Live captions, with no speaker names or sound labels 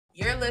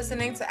You're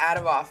listening to Out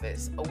of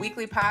Office, a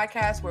weekly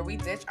podcast where we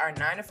ditch our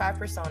 9-to-5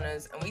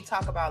 personas and we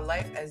talk about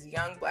life as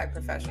young Black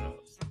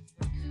professionals.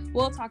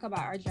 We'll talk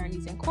about our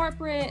journeys in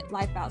corporate,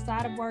 life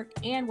outside of work,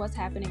 and what's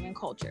happening in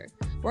culture.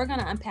 We're going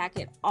to unpack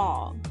it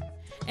all.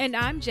 And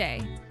I'm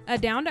Jay, a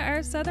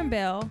down-to-earth Southern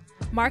belle,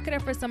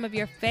 marketer for some of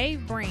your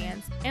fave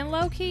brands, and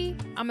low-key,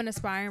 I'm an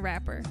aspiring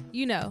rapper.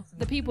 You know,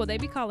 the people, they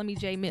be calling me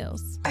J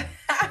Mills.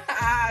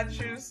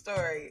 True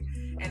story.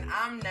 And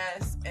I'm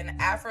Ness, an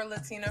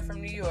Afro-Latina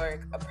from New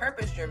York, a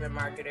purpose-driven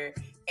marketer,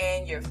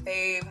 and your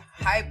fave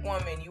hype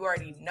woman. You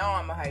already know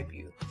I'ma hype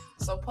you.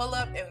 So pull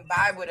up and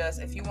vibe with us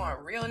if you want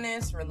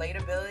realness,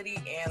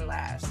 relatability, and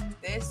laughs.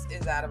 This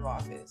is Out of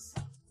Office.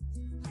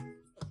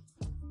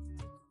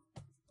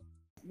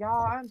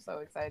 Y'all, I'm so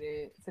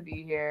excited to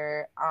be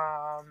here.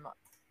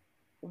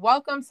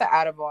 Welcome to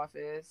Out of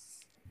Office.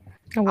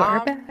 We're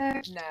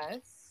back.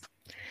 Ness.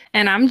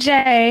 And I'm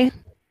Jay.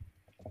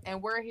 And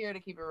we're here to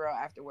keep it real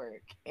after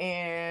work.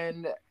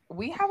 And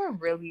we have a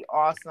really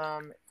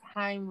awesome,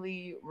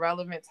 timely,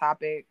 relevant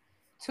topic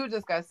to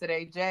discuss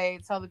today. Jay,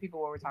 tell the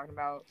people what we're talking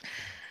about.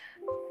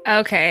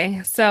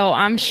 Okay, so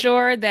I'm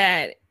sure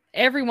that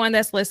everyone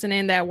that's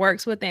listening that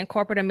works within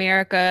corporate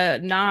America,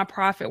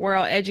 nonprofit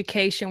world,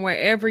 education,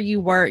 wherever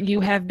you work, you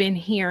have been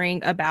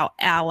hearing about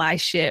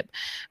allyship,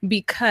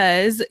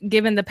 because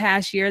given the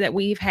past year that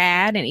we've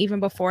had, and even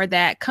before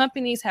that,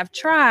 companies have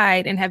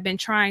tried and have been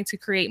trying to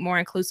create more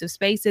inclusive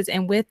spaces.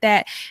 And with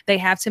that, they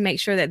have to make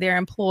sure that their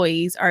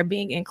employees are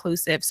being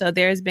inclusive. So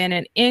there's been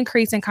an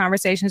increase in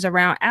conversations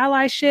around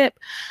allyship.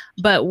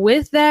 But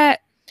with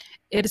that,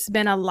 it's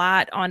been a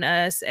lot on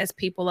us as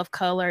people of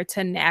color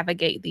to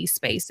navigate these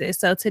spaces.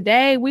 So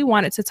today we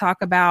wanted to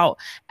talk about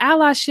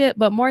allyship,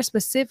 but more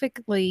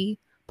specifically,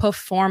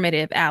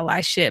 performative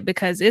allyship,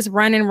 because it's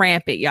running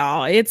rampant,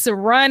 y'all. It's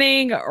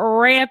running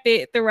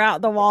rampant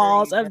throughout the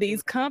walls of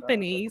these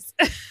companies.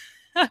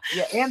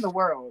 Yeah, and the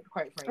world,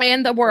 quite frankly.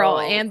 And the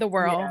world,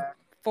 yeah.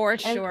 For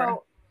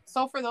sure.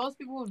 So for those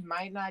people who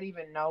might not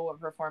even know what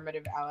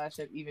performative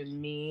allyship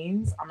even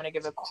means, I'm going to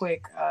give a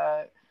quick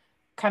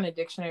kind of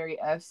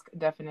dictionary-esque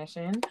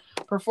definition.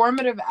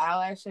 Performative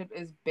allyship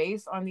is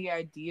based on the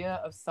idea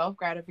of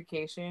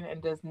self-gratification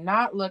and does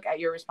not look at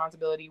your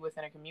responsibility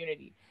within a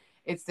community.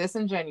 It's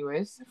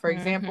disingenuous. For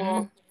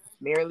example,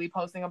 merely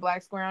posting a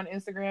black square on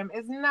Instagram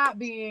is not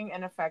being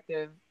an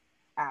effective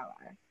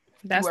ally.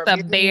 That's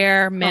the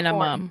bare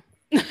minimum.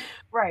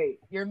 Right.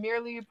 You're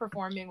merely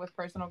performing with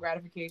personal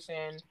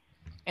gratification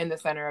in the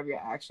center of your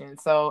action.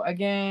 So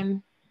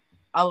again,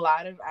 a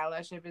lot of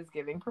allyship is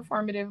giving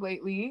performative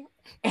lately,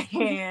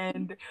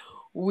 and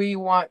we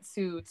want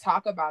to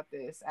talk about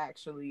this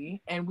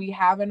actually. And we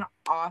have an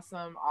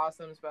awesome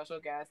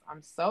special guest.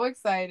 I'm so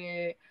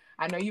excited.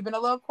 I know you've been a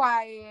little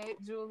quiet.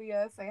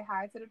 Julia, say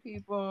hi to the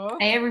people.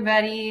 Hey,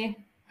 everybody.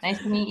 Nice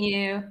to meet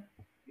you.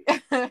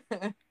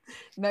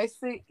 Nice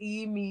to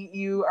meet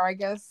you, or I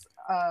guess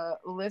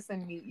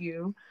meet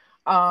you.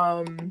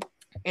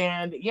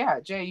 And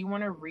yeah, Jay, you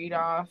want to read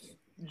off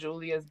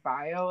Julia's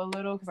bio a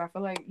little, because I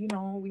feel like, you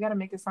know, we got to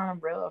make it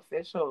sound real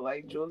official.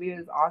 Like, Julia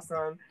is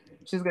awesome.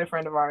 She's a good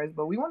friend of ours,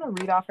 but we want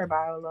to read off her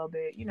bio a little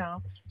bit, you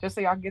know, just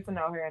so y'all get to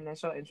know her, and then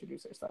she'll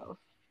introduce herself.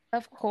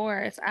 Of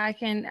course, I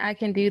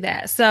can do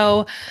that.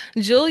 So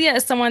Julia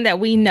is someone that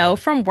we know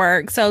from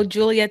work. So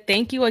Julia,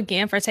 thank you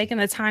again for taking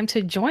the time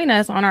to join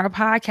us on our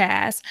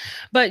podcast.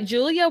 But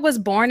Julia was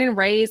born and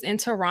raised in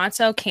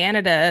Toronto,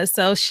 Canada.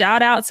 So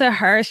shout out to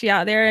her. She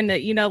out there in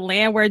the, you know,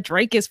 land where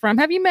Drake is from.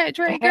 Have you met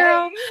Drake,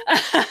 girl?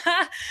 Hey.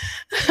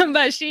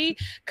 But she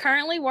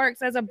currently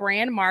works as a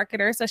brand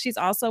marketer. So she's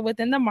also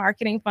within the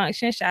marketing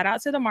function. Shout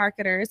out to the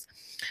marketers.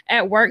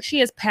 At work, she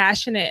is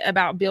passionate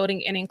about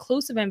building an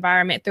inclusive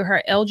environment through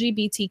her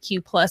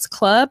LGBTQ plus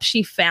club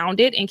she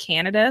founded in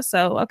Canada.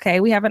 So, okay,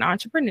 we have an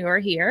entrepreneur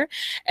here,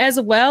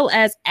 as well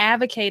as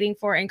advocating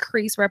for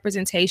increased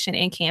representation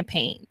in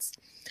campaigns.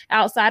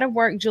 Outside of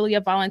work,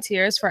 Julia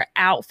volunteers for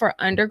Out for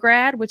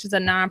Undergrad, which is a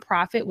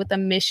nonprofit with a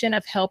mission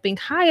of helping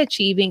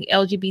high-achieving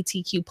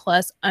LGBTQ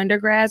plus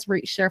undergrads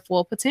reach their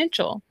full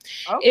potential.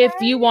 Okay. If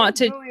you want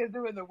to, Julia's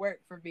doing the work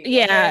for me.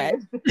 Yeah,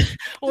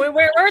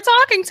 we're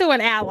talking to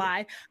an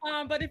ally.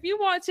 But if you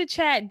want to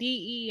chat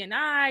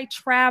DE&I,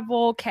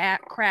 travel,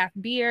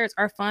 craft beers,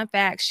 or fun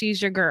facts,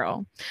 she's your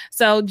girl.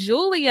 So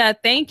Julia,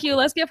 thank you.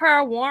 Let's give her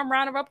a warm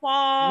round of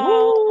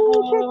applause.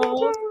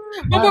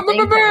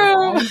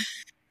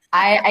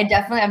 I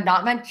definitely have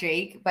not met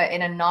Jake, but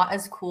in a not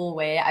as cool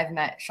way, I've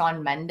met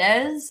Shawn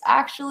Mendes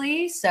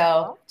actually.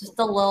 So just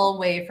a little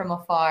way from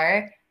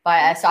afar.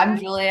 But so I'm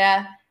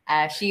Julia,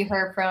 she,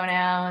 her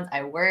pronouns.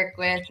 I work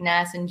with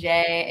Ness and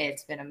Jay.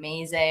 It's been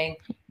amazing.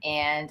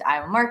 And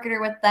I'm a marketer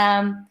with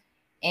them.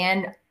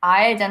 And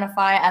I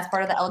identify as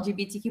part of the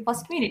LGBTQ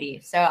plus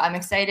community. So I'm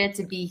excited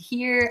to be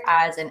here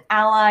as an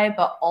ally,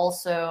 but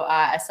also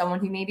as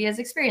someone who maybe has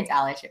experienced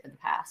allyship in the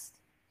past.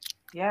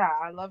 Yeah,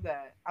 I love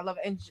that. I love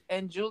it.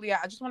 And Julia,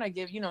 I just want to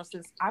give,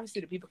 since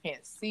obviously the people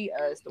can't see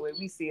us the way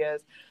we see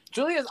us,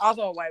 Julia is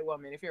also a white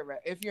woman.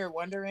 If you're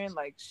wondering,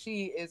 like,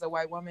 she is a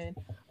white woman.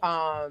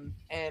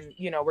 And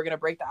we're gonna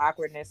break the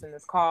awkwardness in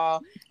this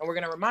call, and we're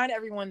gonna remind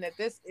everyone that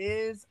this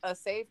is a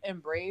safe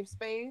and brave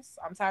space.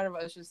 I'm tired of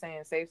us just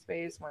saying safe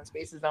space when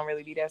spaces don't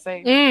really be that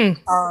safe.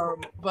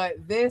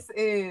 But this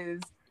is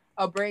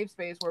a brave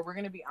space where we're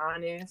gonna be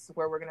honest,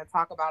 where we're gonna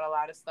talk about a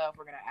lot of stuff.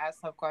 We're gonna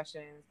ask tough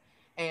questions.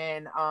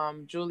 And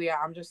Julia,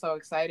 I'm just so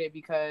excited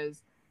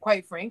because,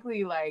 quite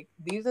frankly, like,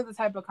 these are the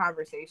type of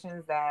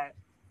conversations that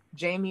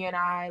Jamie and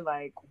I,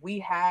 like, we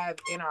have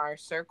in our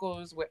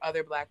circles with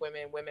other Black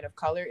women, women of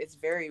color. It's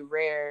very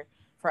rare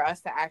for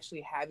us to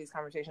actually have these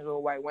conversations with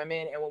white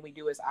women, and when we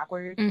do, it's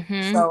awkward.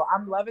 So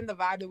I'm loving the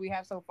vibe that we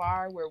have so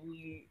far, where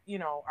we,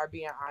 are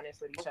being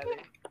honest with each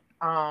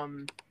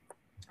other.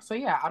 So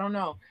yeah, I don't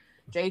know.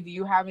 Jay, do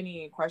you have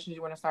any questions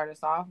you want to start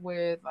us off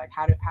with? Like,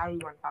 how do we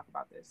want to talk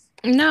about this?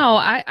 No,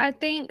 I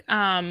think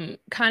kind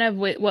of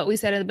with what we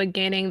said at the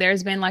beginning,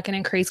 there's been like an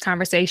increased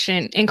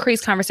conversations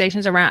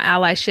around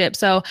allyship.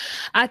 So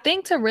I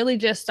think to really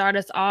just start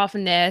us off,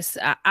 Ness,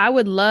 I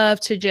would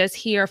love to just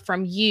hear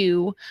from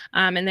you.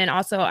 And then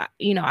also,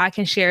 I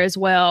can share as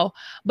well.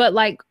 But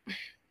like,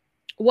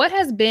 what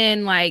has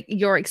been like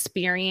your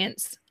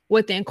experience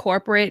within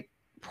corporate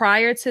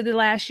prior to the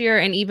last year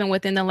and even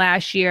within the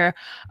last year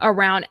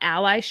around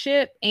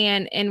allyship,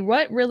 and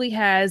what really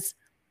has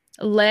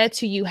led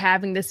to you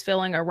having this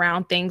feeling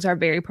around things are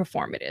very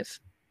performative?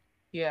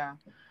 Yeah.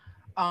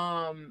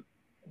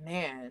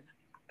 Man.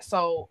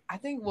 So I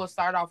think we'll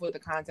start off with the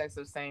context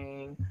of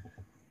saying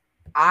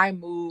I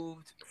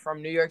moved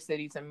from New York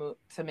City to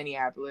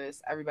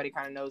Minneapolis. Everybody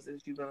kind of knows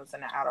this. You've been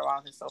listening to Outer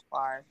Office so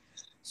far.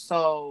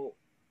 So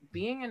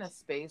being in a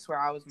space where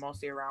I was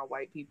mostly around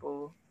white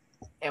people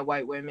and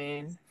white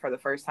women for the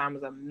first time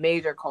was a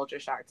major culture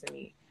shock to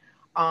me.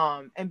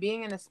 And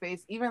being in a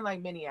space, even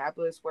like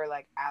Minneapolis, where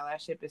like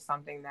allyship is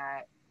something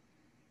that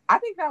I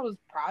think that was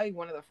probably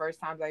one of the first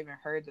times I even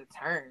heard the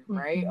term,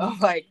 right? Of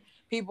like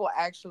people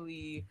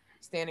actually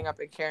standing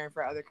up and caring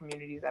for other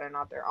communities that are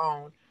not their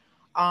own.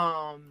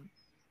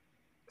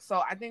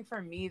 So I think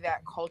for me,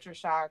 that culture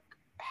shock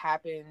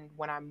happened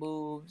when I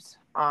moved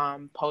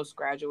post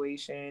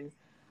graduation,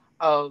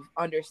 of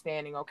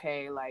understanding,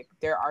 okay, like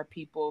there are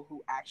people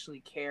who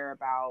actually care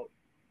about,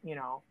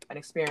 an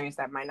experience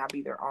that might not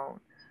be their own.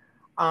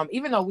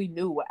 Even though we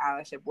knew what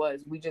allyship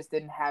was, we just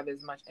didn't have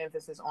as much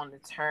emphasis on the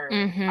term,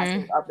 I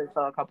think, up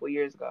until a couple of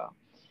years ago.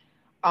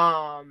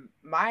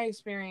 My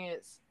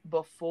experience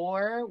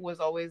before was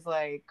always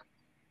like,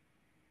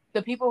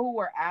 the people who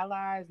were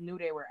allies knew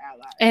they were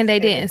allies. And they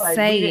didn't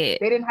say it.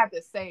 They didn't have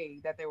to say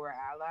that they were an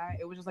ally.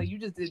 It was just like, you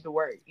just did the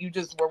work. You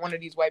just were one of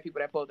these white people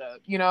that pulled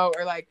up,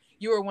 or like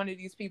you were one of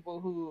these people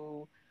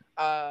who,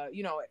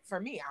 for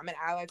me, I'm an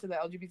ally to the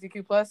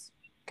LGBTQ plus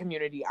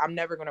community. I'm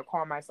never going to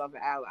call myself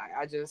an ally.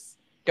 I just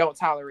don't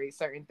tolerate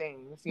certain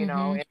things, and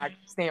I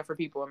stand for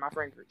people in my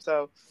friend group.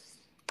 So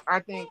I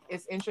think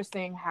it's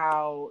interesting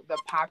how the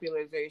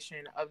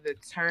popularization of the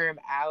term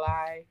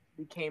ally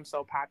became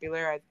so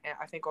popular,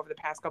 I think, over the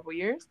past couple of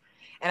years.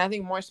 And I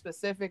think more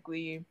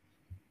specifically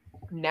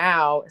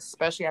now,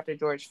 especially after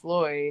George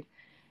Floyd,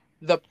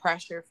 the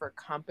pressure for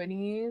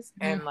companies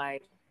and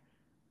like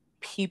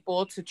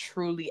people to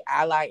truly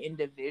ally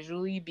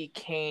individually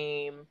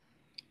became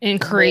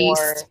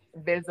increased,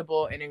 more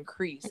visible and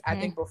increased. I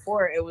think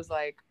before it was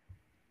like,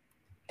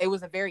 it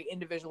was a very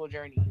individual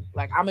journey.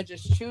 Like, I'm gonna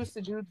just choose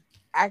to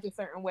act a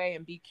certain way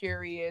and be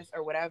curious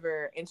or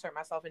whatever, insert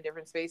myself in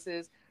different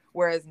spaces.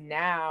 Whereas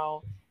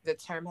now the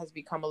term has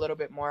become a little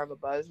bit more of a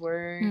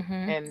buzzword,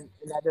 and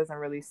that doesn't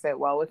really sit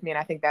well with me. And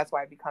I think that's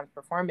why it becomes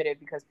performative,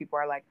 because people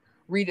are like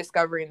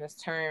rediscovering this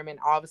term, and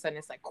all of a sudden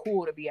it's like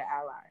cool to be an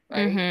ally,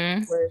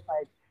 right? Where it's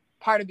like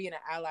part of being an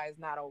ally is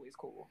not always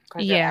cool,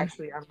 because you're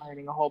actually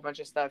unlearning a whole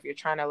bunch of stuff. You're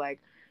trying to like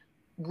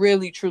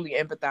really truly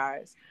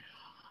empathize.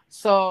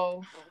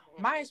 So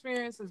my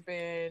experience has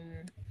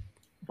been,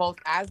 both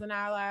as an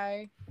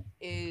ally,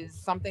 is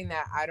something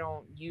that I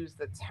don't use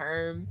the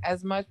term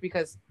as much,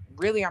 because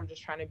really I'm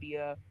just trying to be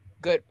a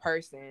good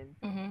person,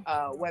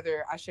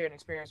 whether I share an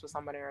experience with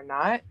somebody or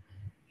not.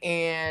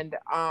 And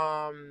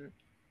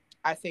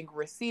I think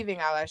receiving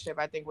allyship,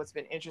 I think what's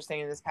been interesting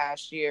in this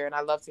past year, and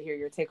I'd love to hear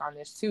your take on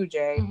this too,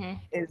 Jay,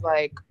 is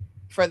like,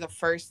 for the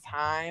first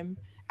time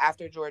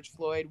after George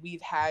Floyd,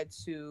 we've had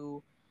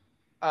to,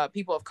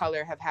 people of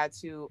color have had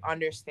to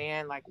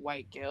understand like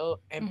white guilt,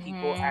 and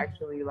people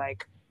actually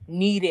like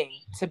needing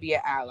to be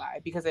an ally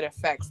because it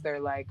affects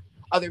their like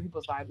other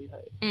people's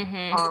livelihood.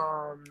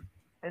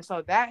 And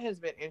so that has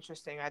been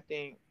interesting, I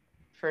think,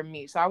 for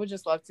me. So I would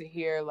just love to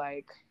hear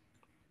like,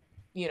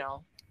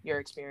 your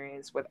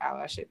experience with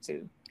allyship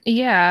too.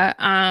 Yeah.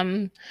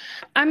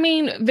 I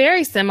mean,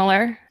 very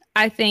similar.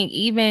 I think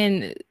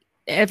even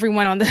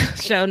everyone on the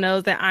show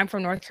knows that I'm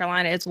from North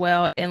Carolina as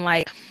well. And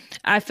like,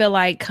 I feel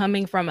like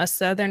coming from a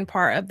southern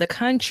part of the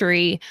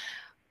country,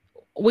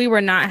 we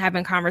were not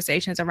having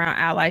conversations around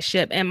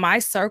allyship, and my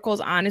circles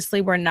honestly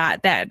were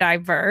not that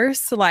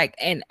diverse. Like,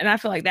 and I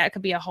feel like that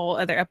could be a whole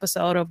other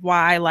episode of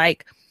why,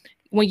 like,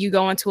 when you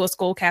go into a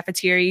school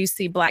cafeteria, you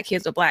see Black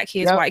kids with Black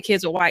kids, white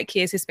kids with white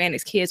kids,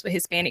 Hispanic kids with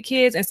Hispanic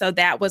kids. And so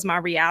that was my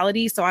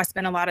reality. So I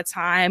spent a lot of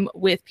time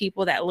with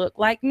people that look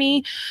like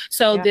me.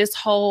 So this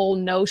whole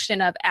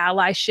notion of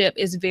allyship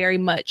is very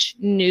much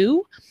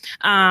new.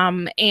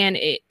 And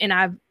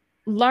I've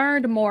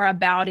learned more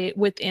about it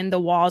within the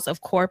walls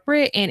of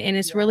corporate. And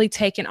it's really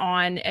taken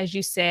on, as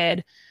you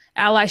said,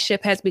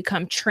 allyship has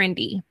become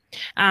trendy.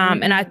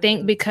 And I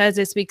think because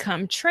it's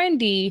become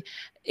trendy,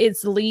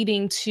 it's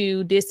leading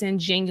to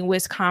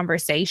disingenuous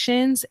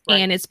conversations,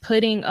 and it's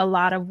putting a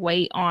lot of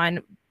weight on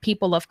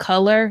people of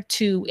color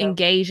to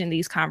engage in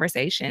these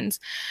conversations.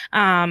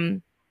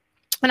 And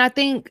I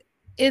think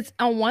it's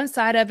on one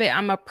side of it,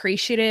 I'm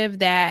appreciative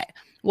that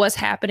what's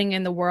happening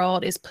in the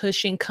world is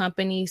pushing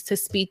companies to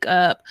speak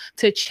up,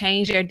 to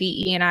change their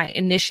DE&I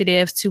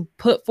initiatives, to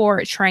put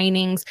forward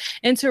trainings,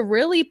 and to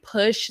really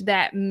push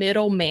that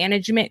middle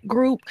management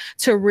group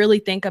to really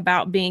think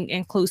about being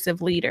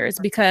inclusive leaders.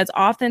 Because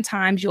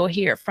oftentimes you'll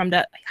hear from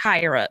the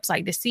higher ups,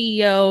 like the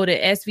CEO, the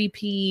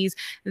SVPs,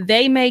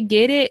 they may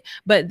get it,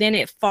 but then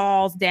it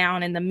falls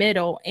down in the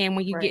middle. And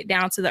when you get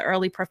down to the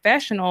early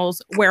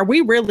professionals, where we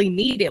really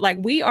need it, like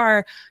we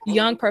are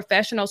young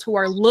professionals who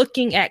are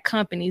looking at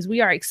companies, we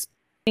are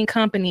expecting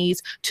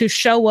companies to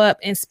show up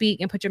and speak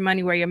and put your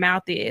money where your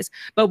mouth is.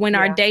 But when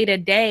our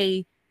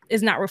day-to-day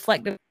is not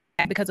reflective of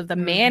that because of the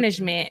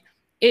management,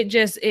 it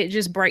just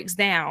breaks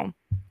down.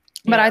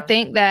 But I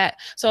think that,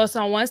 so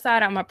on one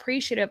side, I'm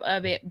appreciative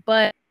of it,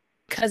 but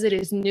because it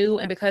is new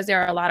and because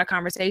there are a lot of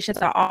conversations,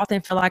 I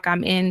often feel like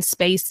I'm in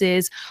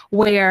spaces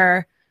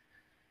where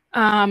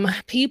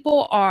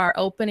people are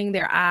opening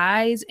their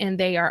eyes and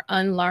they are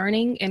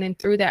unlearning. And then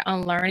through that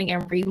unlearning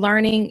and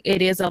relearning,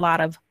 it is a lot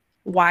of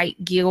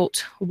white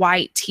guilt,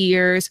 white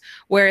tears,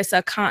 where it's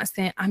a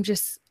constant,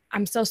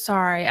 I'm so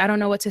sorry. I don't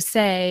know what to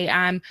say.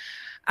 And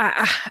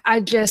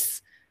I'm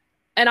just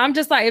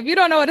like, if you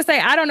don't know what to say,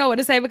 I don't know what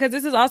to say, because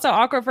this is also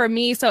awkward for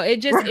me. So it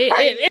just,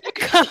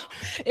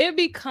 it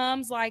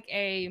becomes like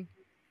a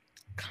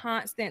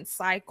constant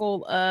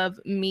cycle of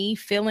me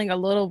feeling a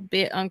little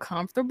bit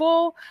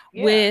uncomfortable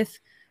with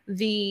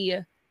the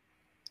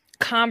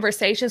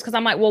conversations, because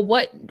I'm like, well,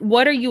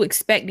 what are you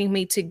expecting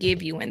me to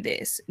give you in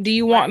this? Do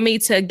you want me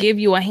to give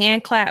you a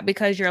hand clap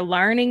because you're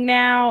learning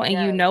now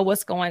and you know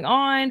what's going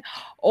on,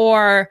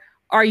 or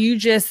are you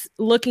just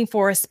looking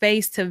for a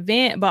space to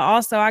vent? But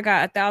also I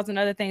got 1,000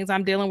 other things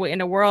I'm dealing with in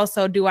the world,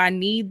 so do I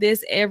need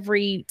this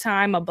every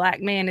time a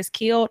Black man is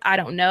killed? I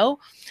don't know.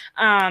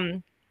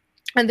 And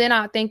then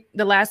I think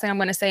the last thing I'm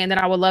going to say, and then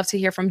I would love to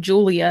hear from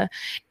Julia,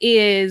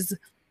 is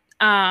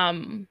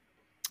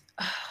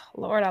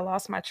Lord, I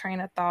lost my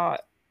train of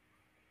thought.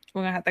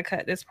 We're gonna have to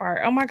cut this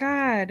part. Oh my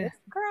God.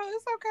 Girl,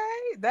 it's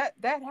okay.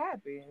 That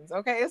happens.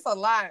 Okay, it's a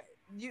lot.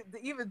 You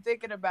even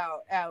thinking about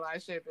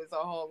allyship is a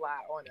whole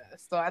lot on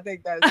us. So I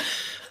think that's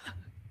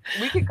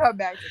we can come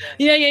back to that.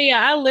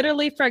 Yeah. I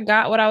literally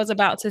forgot what I was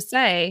about to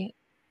say.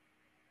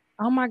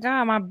 Oh my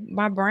God,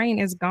 my brain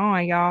is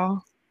gone,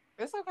 y'all.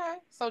 It's okay.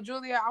 So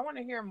Julia, I want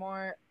to hear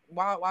more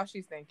while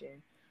she's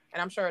thinking.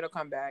 And I'm sure it'll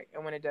come back.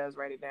 And when it does,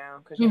 write it down,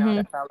 because you know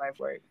that's how life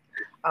works.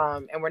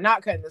 And we're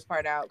not cutting this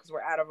part out because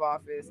we're out of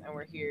office and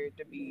we're here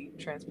to be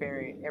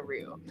transparent and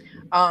real.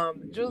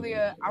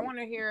 Julia, I want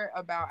to hear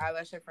about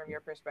allyship from your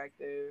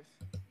perspective.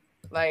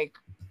 Like,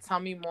 tell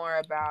me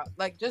more about,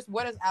 like, just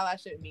what does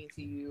allyship mean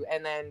to you,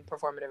 and then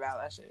performative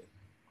allyship.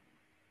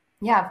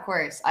 Yeah, of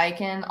course.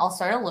 I'll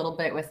start a little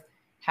bit with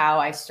how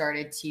I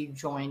started to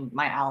join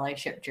my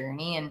allyship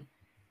journey. And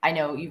I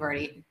know you've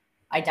already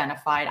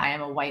identified I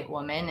am a white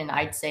woman, and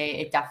I'd say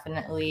it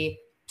definitely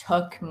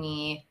took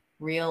me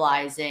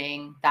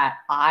realizing that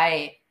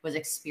I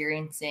wasn't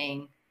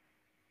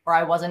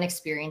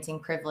experiencing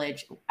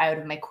privilege out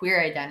of my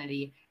queer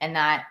identity, and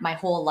that my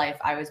whole life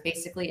I was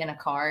basically in a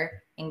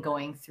car and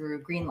going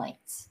through green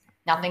lights.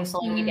 Nothing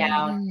slowing me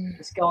down,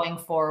 just going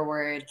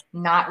forward,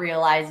 not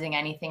realizing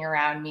anything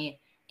around me.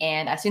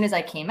 And as soon as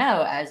I came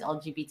out as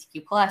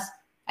LGBTQ+,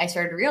 I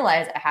started to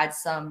realize I had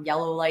some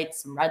yellow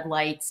lights, some red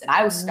lights, and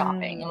I was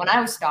stopping. And when I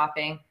was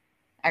stopping,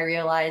 I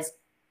realized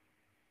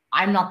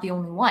I'm not the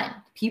only one.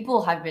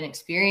 People have been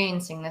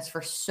experiencing this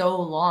for so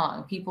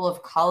long. People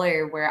of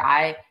color, where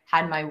I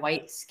had my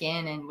white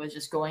skin and was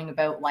just going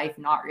about life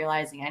not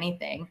realizing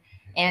anything.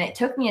 And it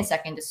took me a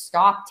second to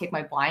stop, take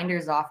my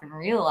blinders off, and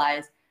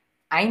realize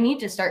I need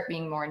to start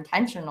being more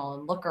intentional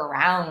and look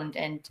around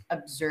and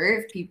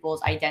observe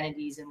people's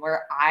identities and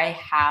where I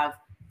have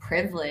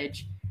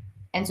privilege.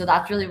 And so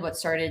that's really what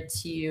started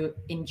to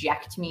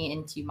inject me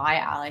into my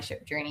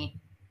allyship journey.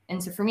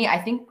 And so for me, I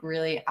think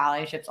really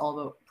allyship's all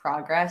about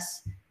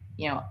progress.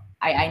 You know,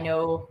 I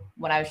know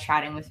when I was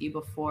chatting with you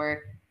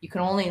before, you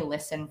can only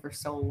listen for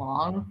so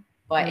long,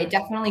 but it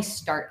definitely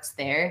starts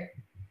there.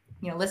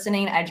 You know,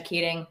 listening,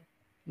 educating,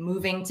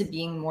 moving to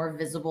being more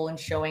visible and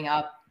showing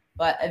up.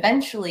 But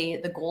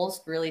eventually the goal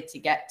is really to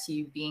get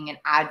to being an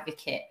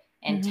advocate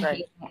and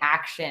taking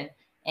action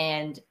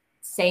and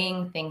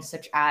saying things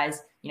such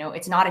as, you know,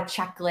 it's not a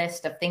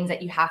checklist of things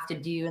that you have to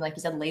do. And like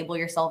you said, label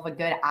yourself a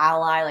good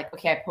ally. Like,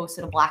 okay, I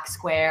posted a black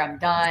square, I'm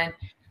done.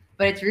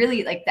 But it's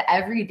really like the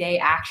everyday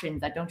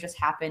actions that don't just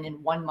happen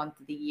in 1 month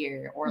of the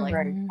year or like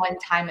one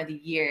time of the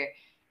year.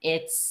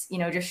 It's, you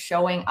know, just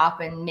showing up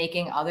and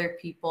making other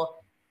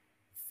people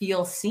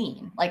feel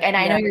seen. Like, and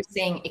I know you're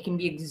saying it can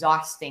be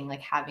exhausting,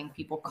 like having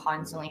people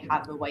constantly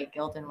have the white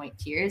guilt and white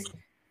tears,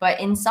 but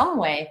in some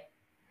way,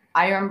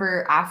 I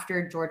remember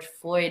after George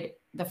Floyd,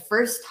 the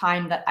first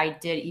time that I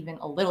did even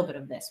a little bit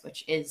of this,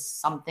 which is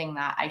something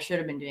that I should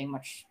have been doing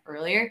much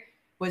earlier,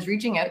 was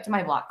reaching out to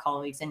my Black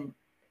colleagues. And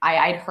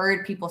I'd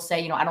heard people say,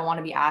 you know, I don't want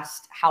to be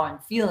asked how I'm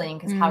feeling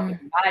because how can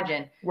you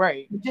imagine?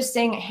 Right. Just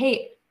saying,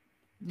 hey,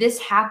 this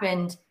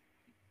happened.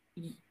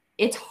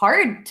 It's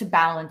hard to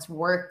balance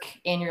work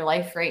in your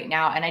life right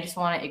now. And I just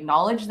want to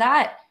acknowledge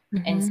that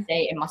and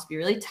say it must be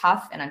really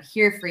tough and I'm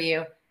here for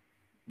you.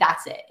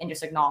 That's it. And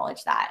just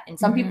acknowledge that. And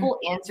some people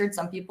answered,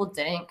 some people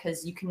didn't,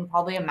 because you can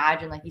probably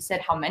imagine, like you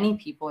said, how many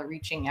people are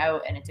reaching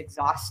out and it's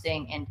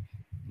exhausting and,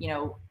 you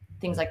know,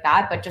 things like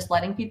that. But just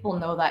letting people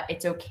know that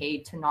it's okay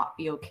to not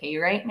be okay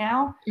right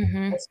now,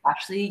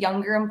 especially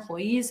younger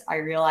employees. I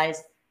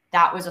realized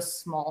that was a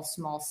small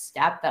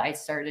step that I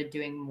started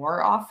doing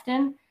more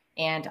often.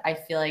 And I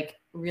feel like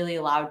really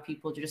allowed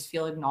people to just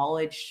feel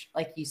acknowledged,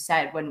 like you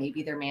said, when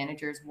maybe their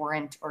managers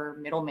weren't or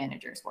middle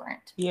managers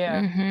weren't.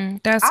 Yeah.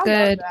 That's I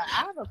good. love that.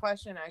 I have a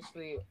question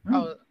actually.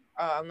 Oh,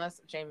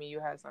 unless Jamie, you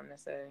had something to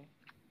say.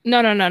 No.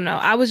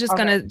 I was just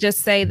gonna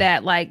just say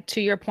that, like, to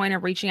your point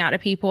of reaching out to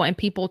people and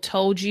people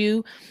told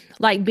you,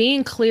 like,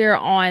 being clear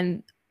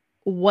on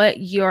what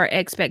your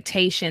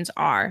expectations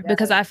are,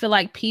 because I feel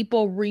like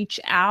people reach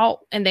out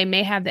and they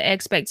may have the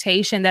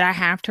expectation that I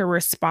have to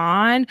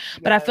respond.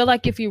 But I feel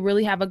like if you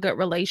really have a good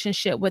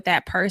relationship with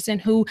that person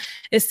who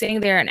is sitting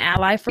there, an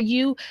ally for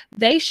you,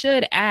 they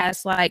should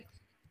ask, like,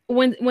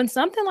 when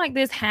something like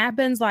this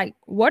happens, like,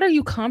 what are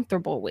you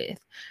comfortable with?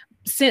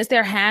 Since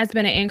there has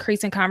been an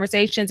increase in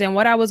conversations. And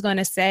what I was going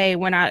to say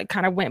when I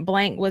kind of went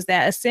blank was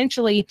that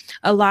essentially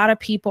a lot of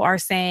people are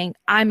saying,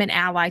 I'm an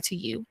ally to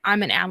you.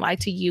 I'm an ally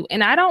to you.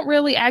 And I don't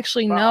really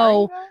actually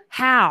know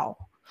how.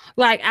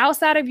 Like,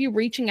 outside of you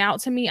reaching out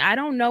to me, I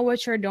don't know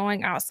what you're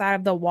doing outside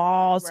of the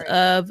walls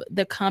of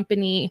the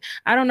company.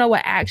 I don't know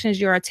what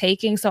actions you're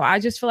taking. So I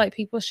just feel like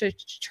people should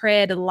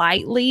tread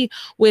lightly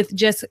with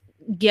just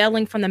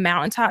yelling from the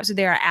mountaintops that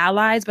they're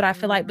allies. But I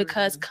feel like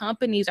because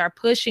companies are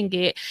pushing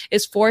it,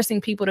 it's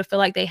forcing people to feel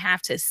like they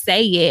have to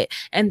say it.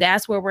 And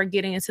that's where we're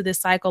getting into this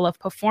cycle of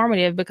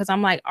performative, because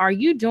I'm like, are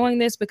you doing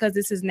this because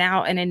this is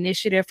now an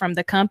initiative from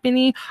the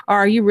company, or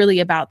are you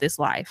really about this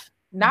life?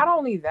 Not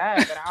only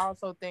that, but I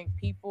also think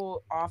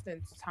people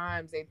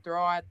oftentimes they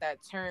throw out that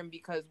term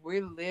because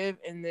we live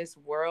in this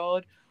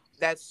world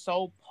that's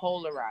so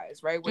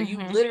polarized, right? Where you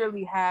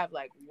literally have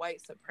like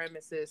white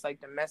supremacists,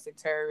 like domestic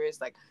terrorists,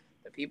 like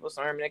the people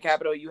storming the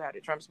Capitol. You had the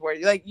Trump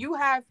supporters. Like, you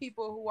have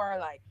people who are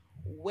like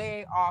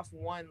way off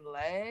one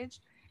ledge.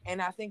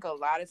 And I think a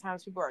lot of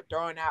times people are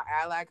throwing out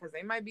ally because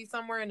they might be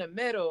somewhere in the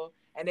middle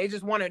and they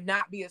just want to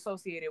not be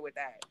associated with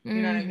that.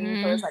 You know what I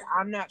mean? So it's like,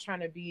 I'm not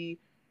trying to be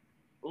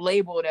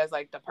labeled as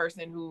like the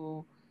person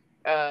who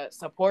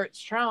supports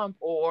Trump,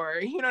 or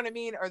you know what I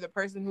mean, or the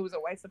person who's a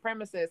white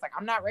supremacist. Like,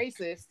 I'm not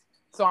racist,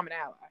 so I'm an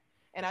ally.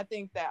 And I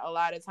think that a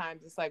lot of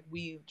times it's like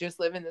we just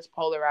live in this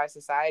polarized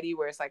society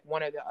where it's like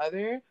one or the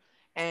other,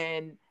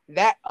 and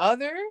that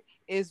other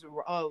is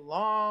a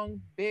long,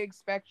 big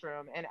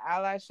spectrum, and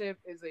allyship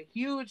is a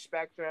huge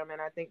spectrum.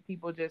 And I think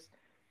people just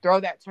throw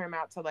that term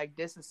out to like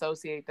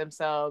disassociate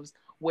themselves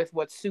with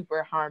what's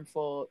super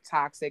harmful,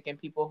 toxic, and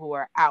people who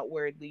are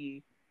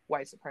outwardly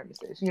white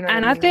supremacists, you know what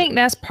and I mean? I think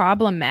that's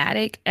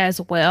problematic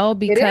as well,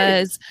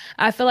 because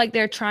I feel like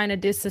they're trying to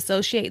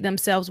disassociate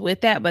themselves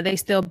with that, but they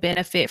still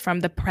benefit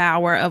from the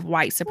power of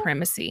white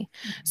supremacy.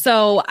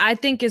 So I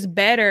think it's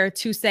better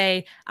to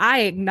say, I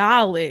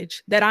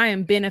acknowledge that I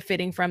am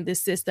benefiting from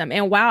this system.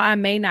 And while I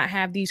may not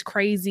have these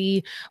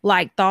crazy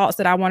like thoughts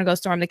that I want to go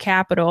storm the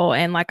Capitol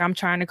and like I'm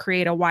trying to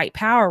create a white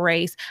power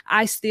race,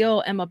 I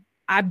still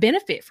I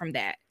benefit from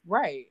that.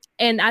 Right.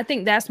 And I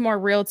think that's more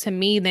real to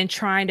me than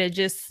trying to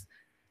just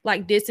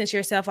like distance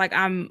yourself, like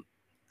I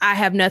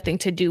have nothing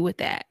to do with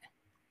that.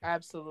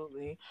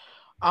 Absolutely.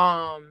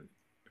 And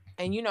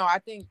you know, I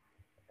think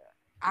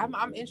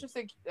I'm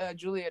interested,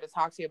 Julia, to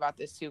talk to you about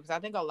this too, because I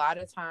think a lot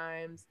of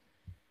times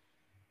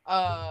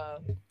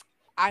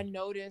I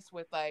notice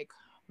with like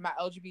my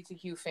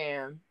LGBTQ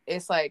fam,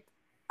 it's like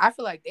I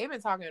feel like they've been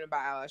talking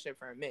about allyship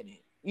for a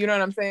minute. You know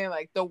what I'm saying?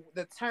 Like the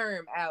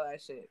term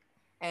allyship.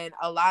 And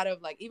a lot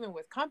of like, even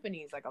with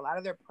companies, like a lot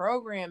of their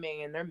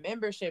programming and their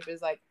membership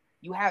is like,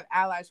 you have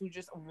allies who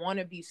just want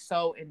to be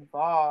so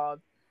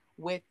involved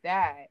with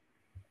that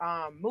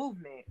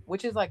movement,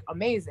 which is like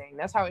amazing.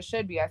 That's how it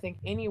should be. I think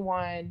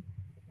anyone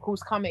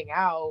who's coming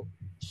out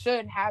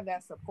should have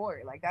that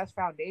support. Like, that's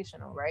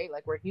foundational, right?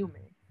 Like, we're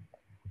human.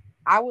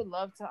 I would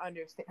love to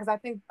understand, because I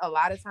think a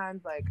lot of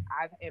times, like,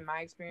 in my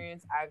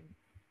experience, I've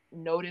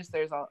noticed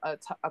there's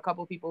a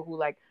couple people who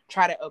like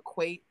try to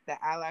equate the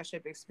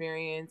allyship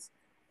experience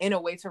in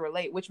a way to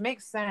relate, which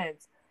makes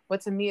sense.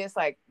 But to me, it's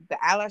like the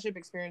allyship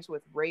experience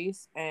with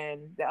race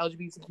and the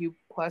LGBTQ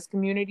plus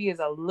community is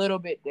a little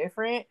bit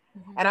different.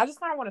 Mm-hmm. And I just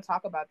kind of want to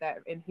talk about that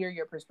and hear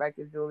your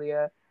perspective,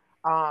 Julia,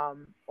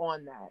 on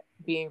that,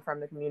 being from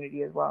the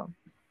community as well.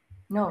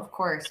 No, of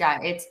course. Yeah,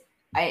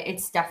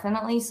 it's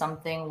definitely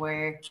something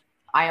where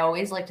I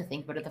always like to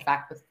think about it, the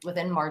fact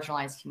within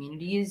marginalized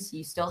communities,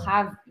 you still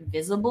have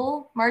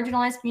visible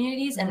marginalized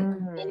communities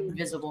and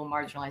invisible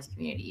marginalized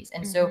communities.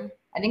 And so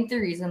I think the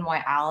reason why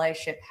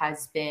allyship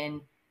has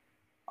been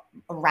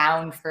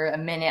around for a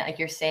minute, like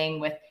you're saying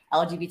with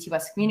LGBT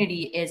plus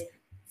community, is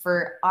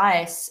for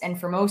us and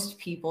for most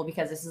people,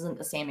 because this isn't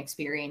the same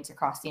experience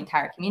across the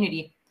entire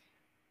community,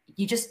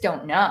 you just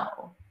don't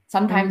know.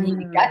 Sometimes you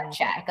gut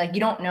check, like you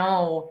don't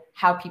know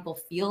how people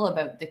feel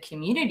about the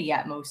community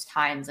at most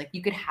times. Like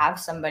you could have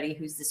somebody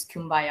who's this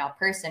kumbaya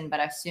person, but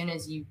as soon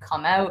as you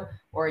come out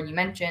or you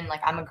mention like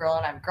I'm a girl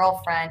and I have a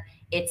girlfriend,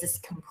 it's this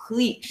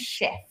complete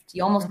shift.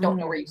 You almost don't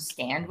know where you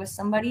stand with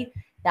somebody.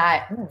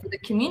 That for the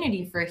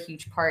community, for a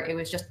huge part, it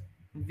was just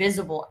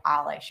visible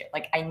allyship.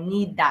 Like I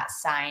need that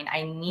sign,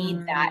 I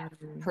need that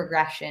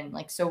progression.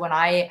 Like so when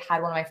I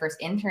had one of my first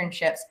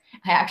internships,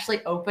 I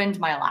actually opened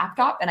my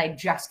laptop and I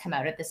just come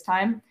out at this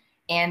time,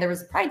 and there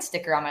was a pride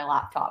sticker on my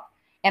laptop,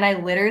 and I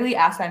literally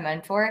asked my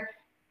mentor,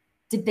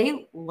 did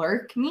they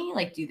lurk me?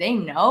 Like, do they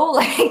know?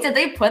 Like, did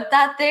they put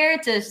that there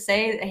to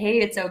say, hey,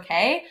 it's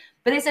okay?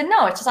 But they said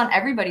no, it's just on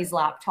everybody's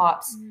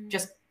laptops.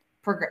 Just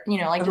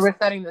like we're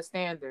setting the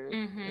standard.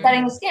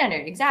 Setting the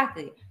standard,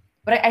 exactly.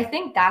 But I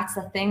think that's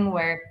the thing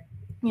where,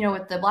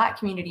 with the Black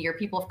community or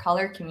people of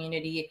color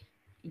community,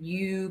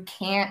 you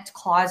can't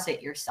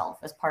closet yourself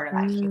as part of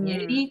that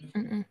community.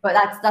 But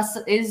that's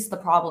is the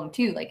problem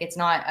too. Like it's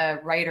not a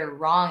right or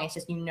wrong. It's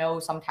just,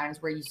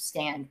 sometimes where you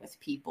stand with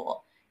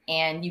people,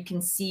 and you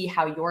can see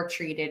how you're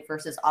treated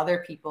versus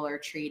other people are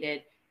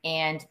treated.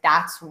 And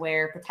that's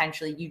where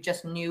potentially you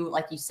just knew,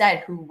 like you said,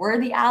 who were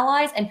the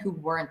allies and who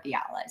weren't the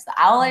allies. The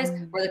allies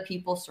were the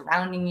people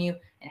surrounding you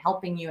and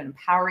helping you and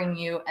empowering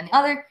you. And the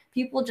other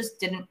people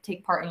just didn't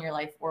take part in your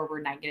life or were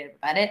negative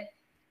about it.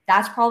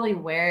 That's probably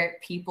where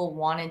people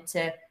wanted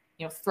to,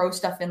 throw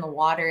stuff in the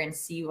water and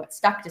see what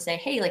stuck, to say,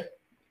 hey, like,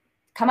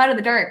 come out of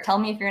the dark. Tell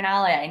me if you're an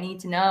ally. I need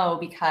to know,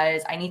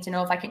 because I need to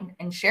know if I can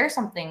and share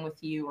something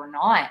with you or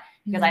not,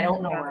 because I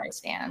don't know where I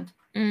stand.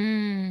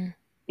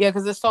 Yeah,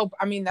 because it's so,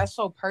 that's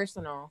so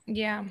personal.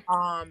 Yeah.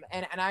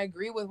 And I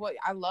agree with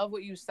I love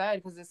what you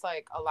said, because it's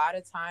like a lot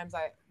of times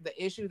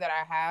the issue that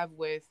I have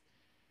with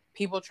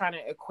people trying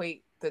to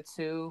equate the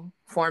two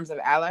forms of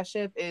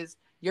allyship is,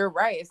 you're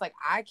right. It's like,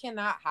 I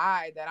cannot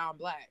hide that I'm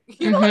Black.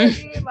 You know what I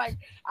mean? Like,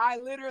 I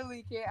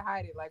literally can't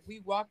hide it. Like,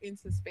 we walk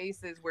into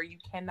spaces where you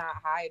cannot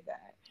hide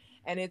that.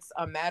 And it's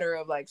a matter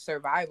of like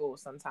survival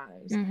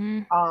sometimes.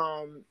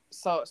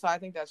 So I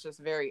think that's just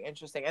very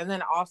interesting. And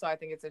then also I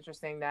think it's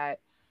interesting that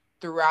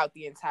throughout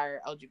the entire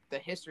the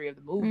history of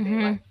the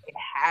movement,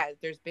 like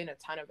there's been a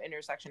ton of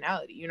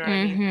intersectionality. You know what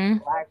I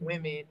mean? Black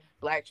women,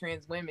 Black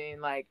trans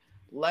women, like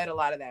led a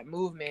lot of that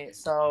movement.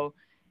 So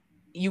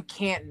you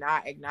can't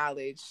not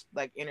acknowledge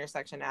like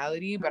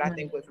intersectionality. But I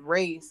think with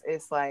race,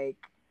 it's like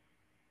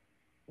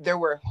there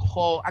were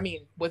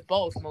with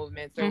both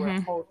movements, there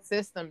were whole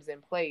systems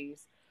in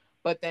place.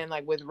 But then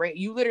like with race,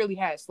 you literally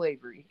had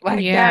slavery. Like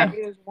that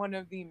is one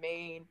of the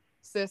main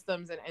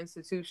systems and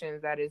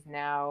institutions that is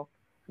now,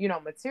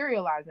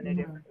 materialize in a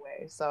different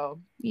way. So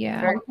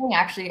one thing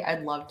actually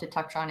I'd love to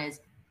touch on is,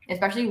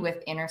 especially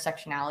with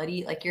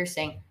intersectionality, like you're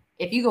saying,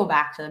 if you go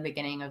back to the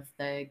beginning of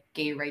the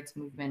gay rights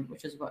movement,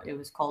 which is what it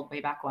was called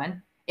way back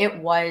when, it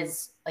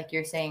was, like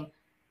you're saying,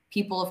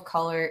 people of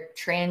color,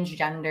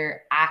 transgender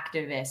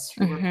activists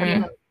who were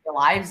putting their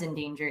lives in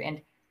danger.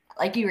 And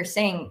like you were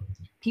saying,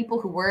 people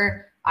who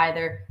were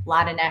either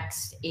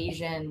Latinx,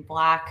 Asian,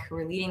 Black, who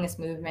were leading this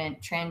movement,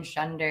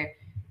 transgender,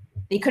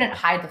 they couldn't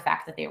hide the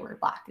fact that they were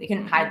Black. They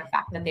couldn't hide the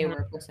fact that they were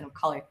a person of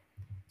color.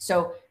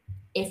 So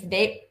if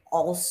they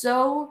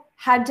also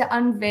had to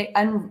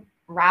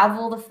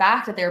unravel the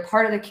fact that they were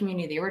part of the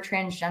community, they were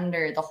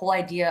transgender, the whole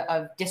idea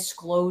of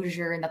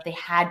disclosure and that they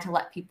had to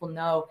let people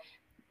know.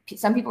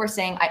 Some people were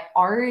saying, I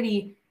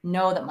already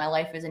know that my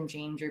life is in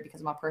danger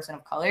because I'm a person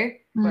of color.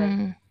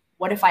 But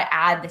what if I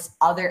add this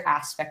other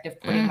aspect of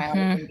putting my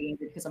life in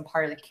danger because I'm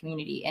part of the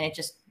community? And it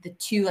just, the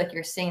two, like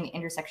you're saying, the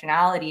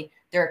intersectionality,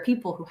 there are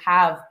people who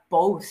have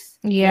both.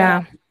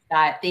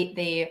 That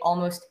they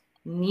almost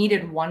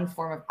needed one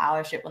form of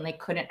allyship when they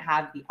couldn't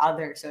have the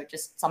other. So it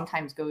just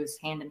sometimes goes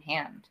hand in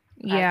hand.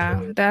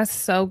 Yeah, that's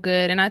so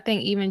good. And I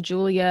think even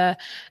Julia,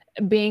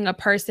 being a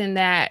person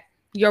that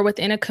you're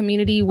within a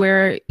community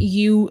where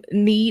you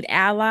need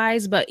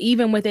allies, but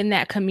even within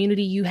that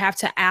community, you have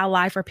to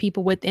ally for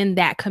people within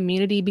that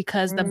community,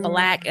 because the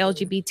Black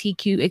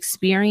LGBTQ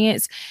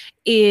experience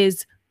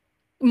is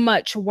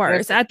much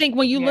worse. I think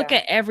when you look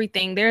at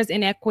everything, there's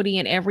inequity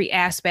in every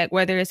aspect,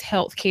 whether it's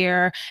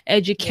healthcare,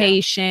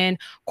 education,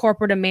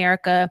 corporate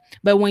America.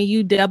 But when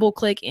you double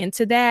click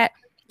into that,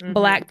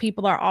 Black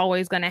people are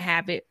always going to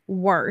have it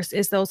worse.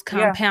 It's those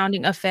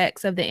compounding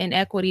effects of the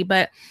inequity.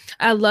 But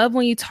I love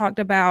when you talked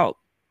about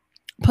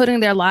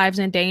putting their lives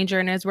in danger.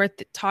 And as we're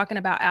talking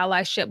about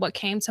allyship, what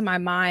came to my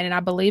mind, and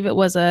I believe it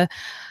was a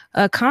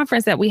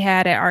conference that we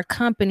had at our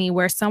company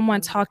where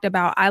someone talked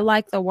about, I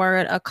like the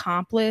word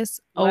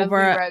accomplice over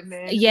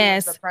Redmond,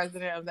 yes, the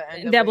president of the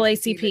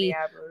NAACP,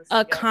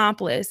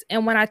 accomplice.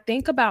 And when I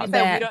think about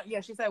that,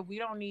 she said we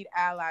don't need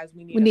allies,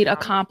 we need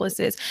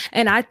accomplices.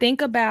 And I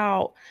think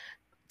about,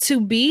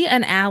 to be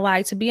an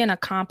ally, to be an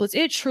accomplice,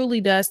 it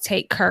truly does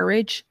take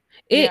courage.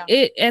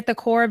 It at the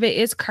core of it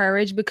is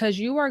courage, because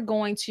you are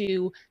going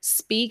to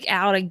speak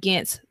out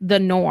against the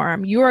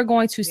norm. You are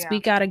going to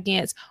speak out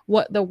against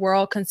what the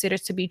world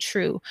considers to be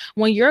true.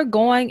 When you're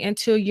going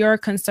into your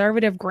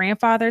conservative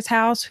grandfather's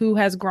house who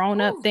has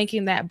grown up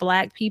thinking that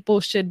Black people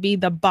should be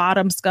the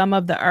bottom scum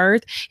of the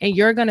earth, and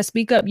you're going to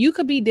speak up, you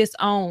could be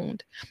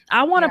disowned.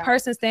 I want a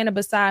person standing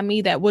beside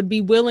me that would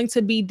be willing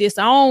to be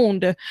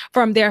disowned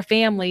from their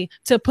family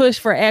to push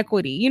for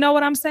equity. You know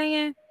what I'm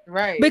saying?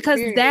 Right. Because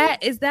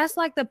that's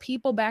like the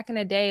people back in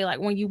the day, like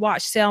when you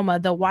watch Selma,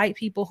 the white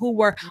people who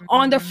were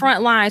on the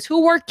front lines,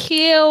 who were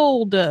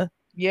killed.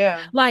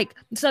 Yeah. Like,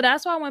 so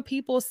that's why when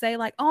people say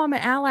like, oh, I'm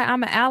an ally,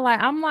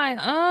 I'm like,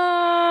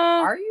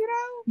 are you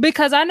though?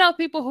 Because I know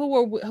people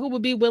who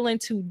would be willing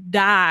to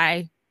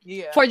die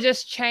for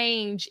just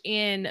change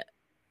in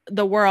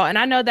the world. And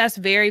I know that's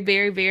very,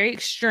 very, very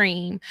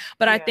extreme,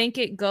 but I think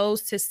it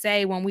goes to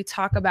say, when we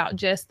talk about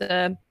just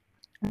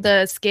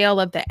the scale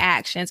of the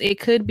actions, it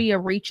could be a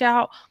reach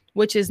out,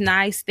 which is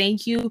nice,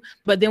 thank you,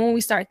 but then when we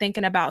start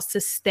thinking about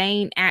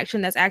sustained action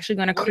that's actually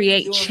going to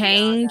create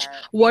change,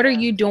 what are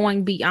you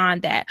doing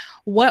beyond that?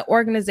 What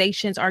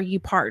organizations are you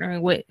partnering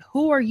with?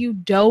 Who are you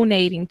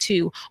donating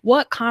to?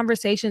 What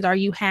conversations are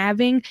you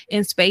having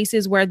in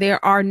spaces where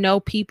there are no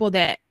people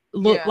that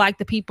look like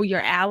the people you're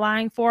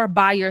allying for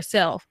by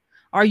yourself?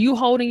 Are you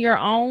holding your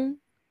own?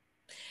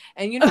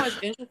 And you know, it's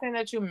interesting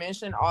that you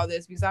mentioned all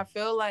this, because I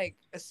feel like,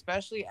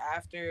 especially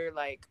after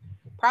like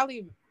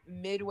probably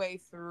midway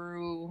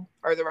through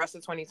or the rest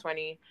of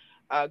 2020,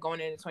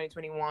 going into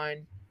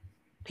 2021,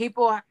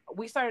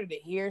 we started to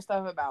hear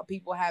stuff about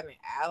people having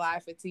ally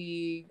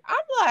fatigue.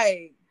 I'm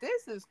like,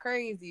 this is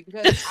crazy,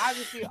 because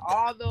obviously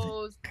all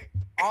those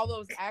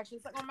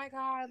actions, like, oh my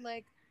God,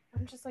 like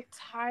I'm just like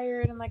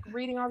tired and like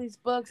reading all these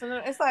books, and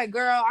it's like,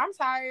 girl, I'm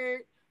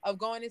tired of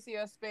going into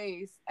your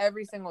space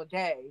every single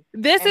day.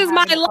 This is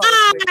my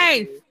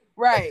life.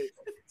 Right.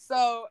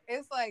 So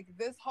it's like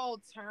this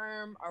whole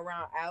term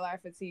around ally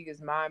fatigue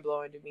is mind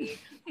blowing to me.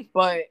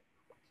 But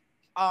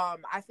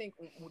I think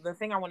the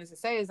thing I wanted to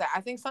say is that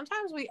I think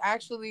sometimes we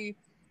actually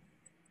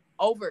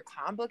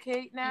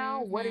overcomplicate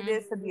now what it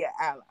is to be an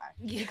ally.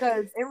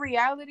 Because in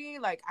reality,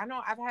 like, I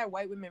know I've had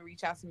white women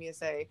reach out to me and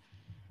say,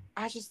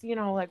 I just,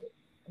 like,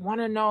 want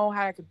to know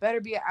how I could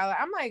better be an ally.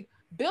 I'm like,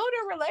 build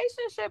a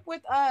relationship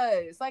with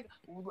us. Like,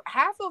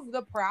 half of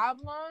the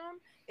problem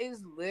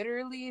is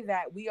literally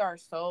that we are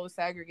so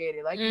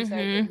segregated. Like you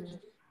said,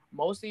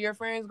 most of your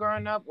friends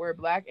growing up were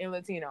Black and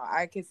Latino.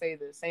 I could say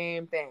the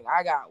same thing.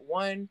 I got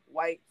one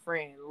white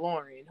friend,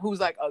 Lauren, who's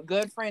like a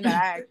good friend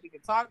that I actually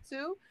could talk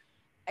to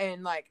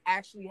and like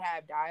actually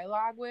have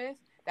dialogue with,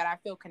 that I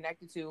feel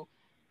connected to.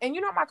 And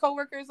my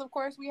coworkers, of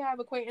course, we have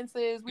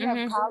acquaintances, we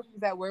have colleagues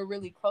that we're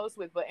really close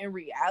with, but in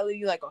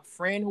reality, like a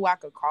friend who I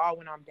could call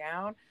when I'm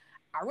down,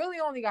 I really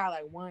only got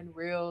like one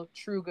real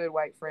true good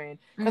white friend,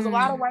 because a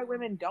lot of white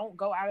women don't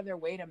go out of their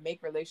way to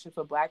make relationships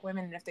with Black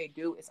women, and if they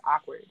do, it's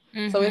awkward.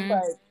 So it's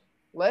like,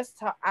 let's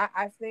talk.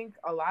 I think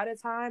a lot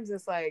of times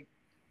it's like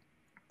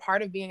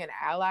part of being an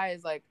ally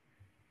is like,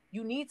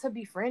 you need to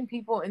befriend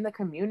people in the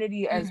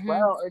community as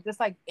well, or just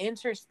like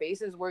enter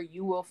spaces where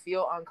you will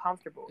feel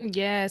uncomfortable.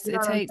 Yes, it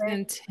takes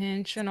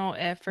intentional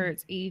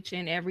efforts each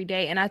and every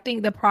day. And I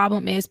think the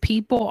problem is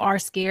people are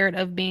scared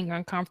of being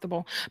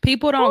uncomfortable.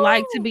 People don't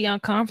like to be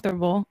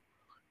uncomfortable.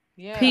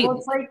 Yeah. Well,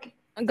 it's like,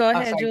 go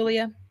ahead,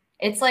 Julia.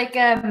 It's like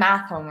a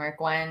math homework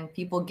when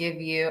people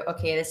give you,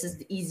 okay, this is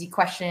the easy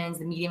questions,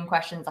 the medium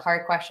questions, the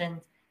hard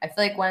questions. I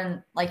feel like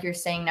when, like you're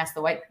saying, Ness,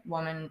 the white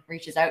woman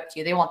reaches out to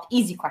you, they want the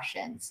easy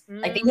questions.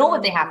 Like, they know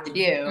what they have to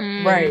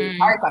do. Right.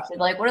 Hard questions.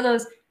 Like, what are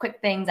those quick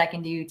things I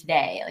can do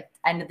today? Like,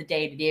 end of the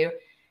day to do.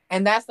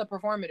 And that's the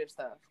performative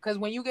stuff. Because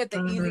when you get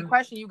the easy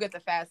question, you get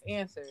the fast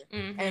answer.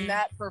 And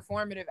that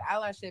performative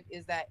allyship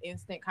is that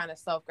instant kind of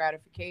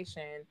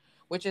self-gratification,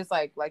 which is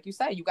like you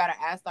said, you got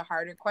to ask the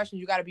harder questions.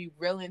 You got to be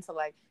willing to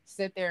like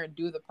sit there and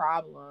do the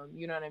problem.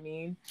 You know what I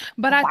mean?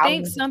 But I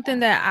think something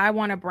that I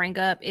want to bring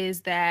up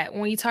is that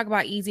when you talk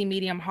about easy,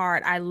 medium,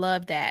 hard, I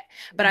love that.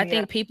 But I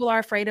think people are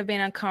afraid of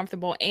being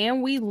uncomfortable.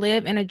 And we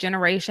live in a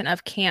generation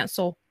of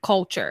cancel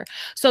culture.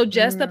 So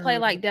just to play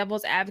like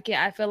devil's advocate,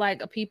 I feel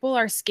like people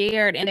are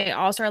scared, and they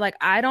also are like,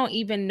 I don't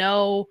even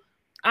know.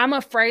 I'm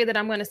afraid that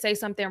I'm going to say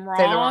something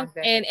wrong.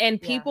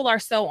 And people are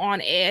so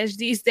on edge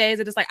these days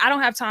that it's like, I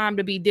don't have time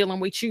to be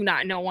dealing with you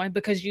not knowing,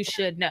 because you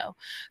should know.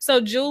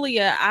 So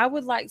Julia, I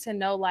would like to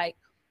know, like,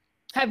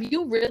 have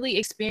you really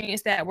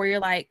experienced that where you're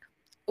like,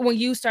 when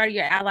you started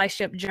your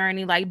allyship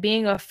journey, like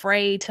being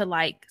afraid to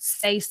like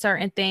say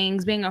certain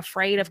things, being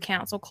afraid of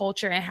cancel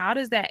culture, and how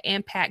does that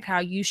impact how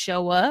you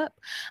show up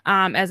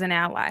as an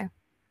ally?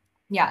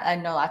 Yeah, I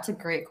know that's a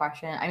great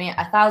question. I mean,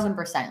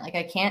 1,000%. Like,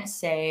 I can't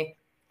say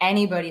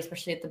anybody,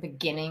 especially at the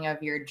beginning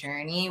of your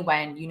journey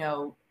when you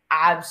know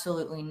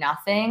absolutely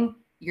nothing,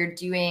 you're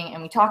doing,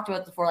 and we talked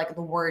about before, like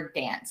the word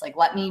dance. Like,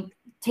 let me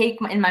take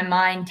in my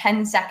mind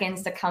 10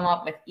 seconds to come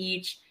up with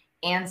each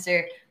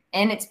answer.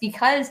 And it's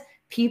because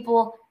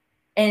people,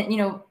 and you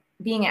know,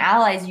 being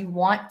allies, you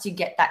want to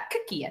get that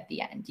cookie at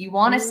the end. You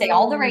want to say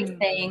all the right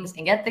things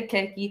and get the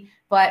cookie.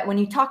 But when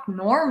you talk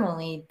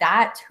normally,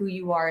 that's who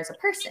you are as a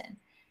person.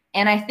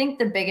 And I think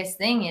the biggest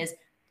thing is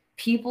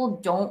people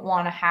don't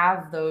want to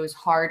have those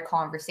hard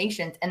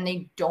conversations and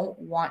they don't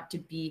want to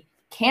be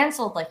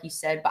canceled, like you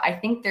said. But I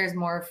think there's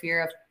more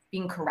fear of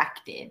being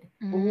corrected.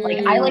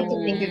 Like, I like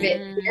to think of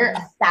it here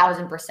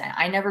 1,000%.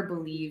 I never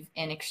believe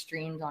in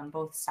extremes on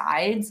both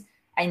sides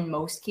in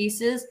most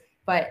cases.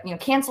 But, you know,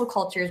 cancel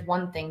culture is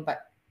one thing,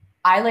 but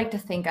I like to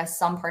think as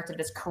some parts of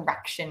this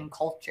correction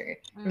culture.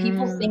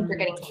 People think they're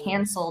getting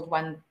canceled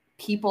when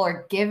people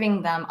are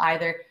giving them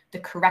either the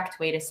correct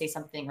way to say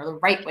something or the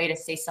right way to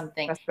say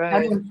something, how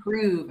to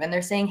improve. And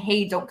they're saying,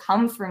 hey, don't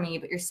come for me.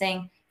 But you're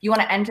saying, if you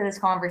want to enter this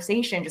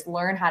conversation, just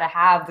learn how to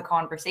have the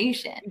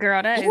conversation.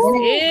 Girl, that is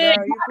it.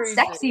 It's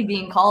not sexy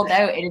being called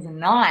out. It is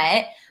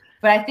not.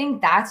 But I think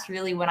that's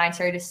really when I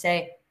started to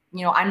say,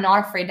 you know, I'm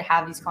not afraid to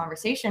have these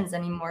conversations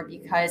anymore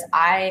because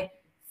I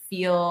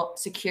feel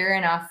secure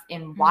enough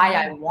in why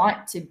I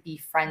want to be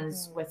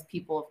friends with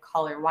people of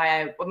color,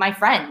 with my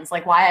friends,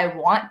 like why I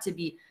want to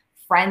be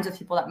friends with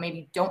people that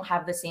maybe don't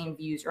have the same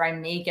views, or I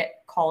may get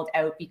called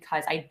out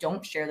because I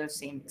don't share those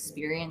same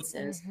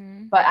experiences,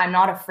 but I'm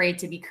not afraid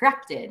to be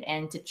corrected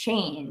and to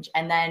change.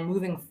 And then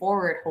moving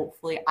forward,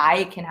 hopefully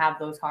I can have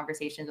those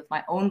conversations with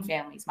my own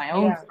families, my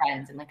own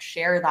friends, and like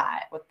share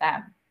that with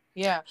them.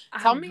 Yeah.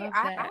 Tell me,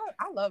 I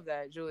love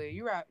that, Julia.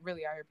 You're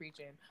really out here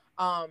preaching.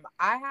 I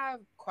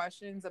have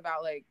questions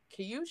about, like,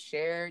 can you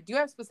share, do you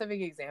have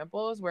specific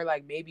examples where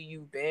like maybe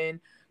you've been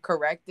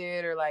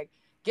corrected, or like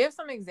give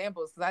some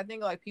examples? Because I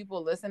think like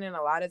people listening,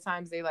 a lot of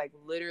times they like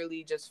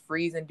literally just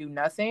freeze and do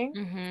nothing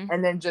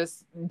and then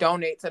just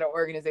donate to the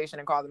organization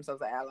and call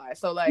themselves an ally.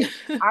 So like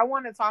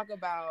let's talk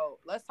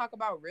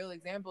about real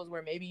examples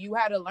where maybe you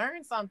had to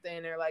learn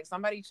something, or like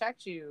somebody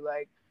checked you.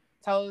 Like,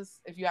 tell us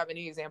if you have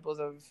any examples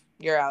of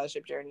your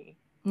allyship journey.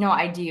 No,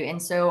 I do.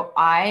 And so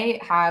I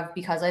have,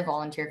 because I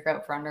volunteer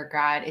for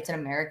undergrad, it's an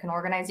American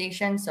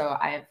organization. So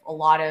I have a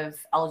lot of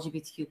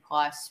LGBTQ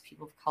plus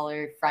people of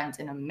color friends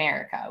in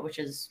America, which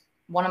is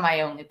one of my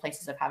only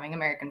places of having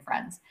American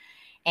friends.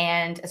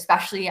 And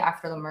especially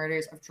after the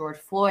murders of George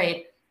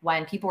Floyd,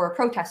 when people were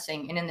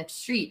protesting and in the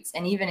streets,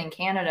 and even in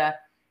Canada,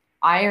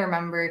 I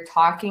remember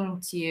talking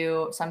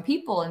to some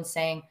people and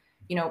saying,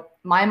 you know,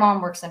 my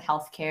mom works in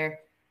healthcare.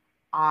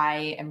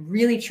 I am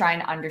really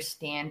trying to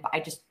understand, but I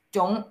just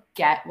don't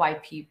get why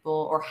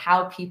people, or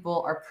how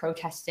people are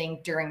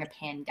protesting during a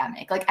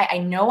pandemic. Like, I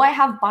know I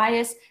have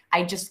bias.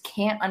 I just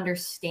can't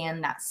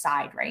understand that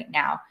side right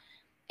now.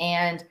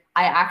 And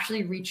I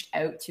actually reached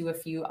out to a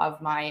few of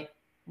my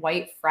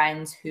white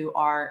friends who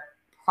are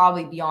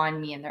probably beyond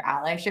me in their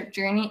allyship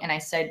journey. And I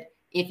said,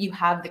 if you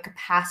have the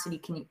capacity,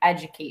 can you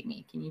educate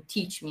me? Can you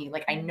teach me?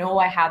 Like, I know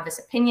I have this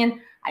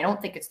opinion. I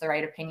don't think it's the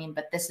right opinion,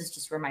 but this is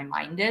just where my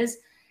mind is.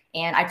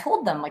 And I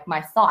told them like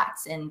my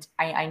thoughts, and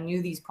I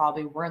knew these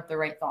probably weren't the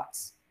right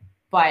thoughts,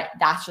 but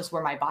that's just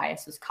where my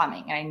bias was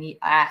coming. And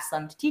I asked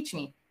them to teach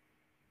me.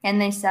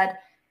 And they said,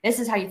 this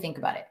is how you think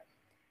about it.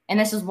 And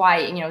this is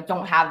why, you know,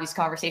 don't have these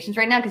conversations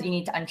right now, because you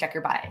need to uncheck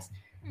your bias.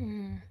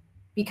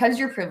 Because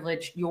you're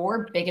privileged,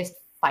 your biggest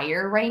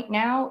fire right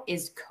now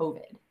is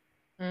COVID.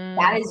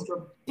 That is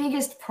your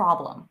biggest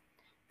problem.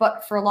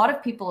 But for a lot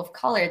of people of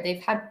color,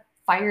 they've had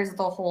fires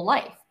the whole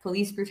life: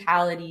 police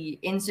brutality,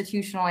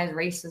 institutionalized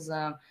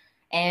racism,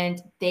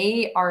 and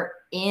they are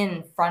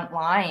in front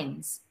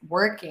lines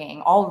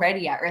working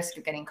already at risk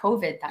of getting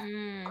COVID. That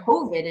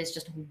COVID is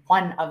just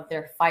one of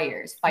their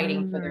fires,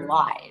 fighting for their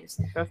lives.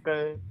 That's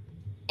good.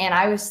 And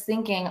I was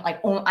thinking, like,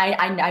 oh,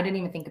 I didn't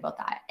even think about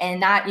that.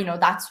 And that, you know,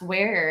 that's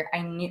where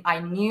I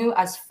knew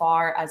as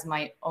far as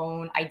my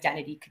own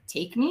identity could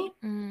take me.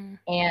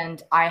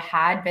 And I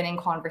had been in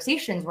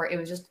conversations where it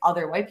was just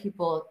other white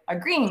people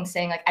agreeing,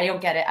 saying like, I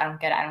don't get it. I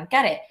don't get it. I don't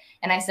get it.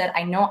 And I said,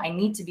 I know I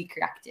need to be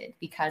corrected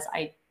because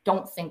I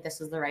don't think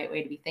this is the right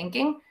way to be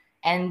thinking.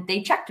 And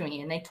they checked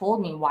me and they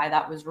told me why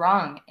that was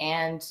wrong.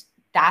 And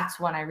that's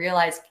when I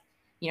realized,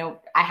 you know,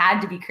 I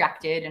had to be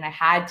corrected and I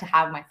had to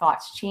have my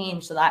thoughts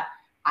changed so that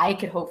I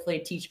could hopefully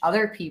teach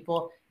other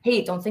people,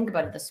 hey, don't think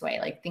about it this way.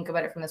 Like, think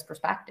about it from this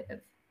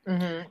perspective.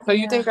 So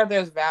you think that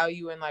there's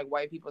value in like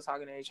white people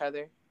talking to each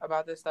other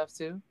about this stuff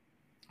too?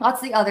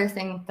 That's the other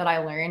thing that I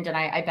learned, and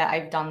I bet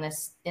I've done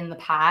this in the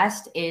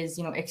past, is,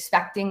 you know,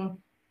 expecting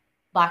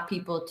Black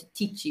people to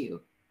teach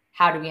you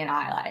how to be an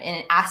ally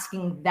and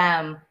asking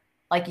them,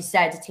 like you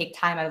said, to take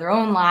time out of their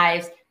own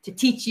lives to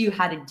teach you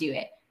how to do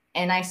it.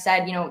 And I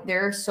said, you know,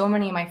 there are so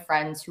many of my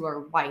friends who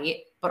are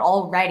white but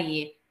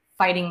already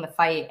fighting the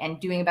fight and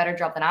doing a better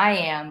job than I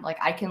am, like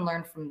I can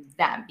learn from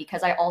them,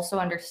 because I also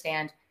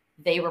understand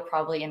they were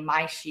probably in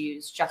my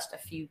shoes just a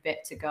few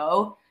bits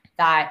ago,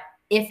 that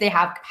if they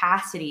have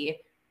capacity,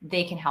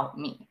 they can help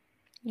me.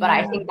 But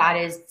I think that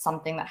is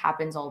something that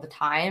happens all the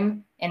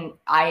time. And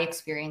I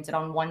experience it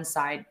on one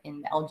side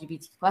in the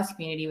LGBT plus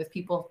community, with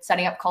people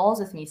setting up calls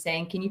with me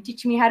saying, can you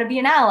teach me how to be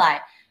an ally?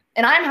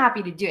 And I'm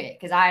happy to do it,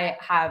 because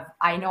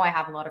I know I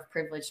have a lot of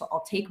privilege. So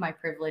I'll take my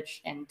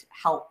privilege and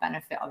help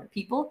benefit other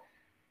people.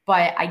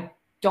 But I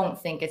don't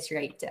think it's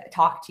right to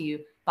talk to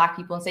Black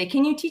people and say,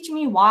 can you teach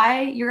me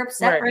why you're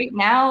upset right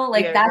now?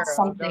 Like, that's girl,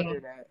 something. Don't do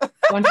that.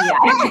 Don't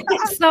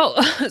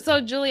do that.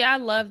 So Julie, I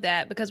love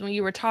that, because when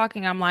you were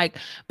talking, I'm like,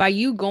 by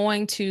you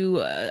going to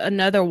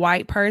another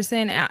white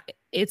person,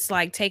 it's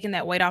like taking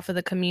that weight off of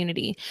the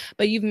community.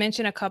 But you've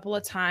mentioned a couple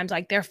of times,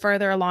 like, they're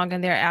further along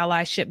in their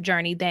allyship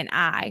journey than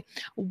I.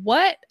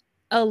 What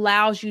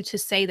allows you to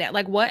say that?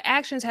 Like, what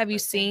actions have you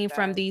seen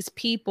from these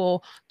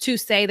people to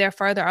say they're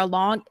further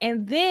along?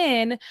 And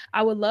then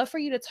I would love for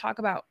you to talk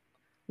about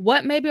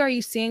what maybe are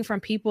you seeing from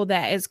people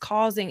that is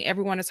causing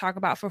everyone to talk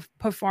about for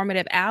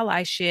performative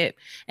allyship?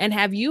 And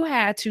have you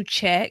had to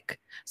check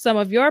some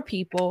of your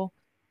people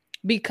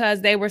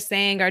because they were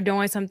saying or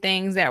doing some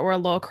things that were a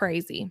little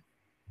crazy?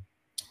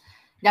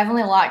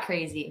 Definitely a lot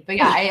crazy. But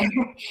yeah,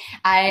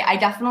 I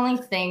definitely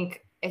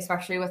think,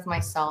 especially with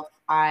myself,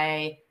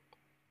 I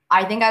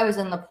think I was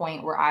in the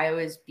point where I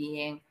was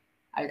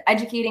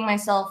educating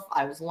myself.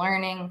 I was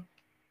learning.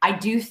 I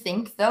do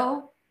think,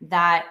 though,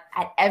 that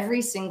at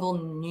every single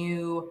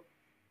new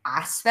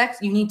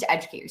aspect, you need to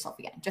educate yourself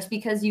again. Just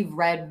because you've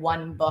read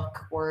one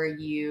book or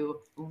you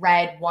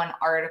read one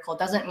article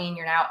doesn't mean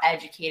you're now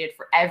educated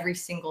for every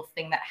single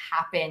thing that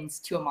happens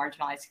to a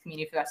marginalized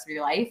community for the rest of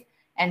your life.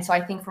 And so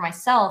I think for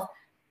myself,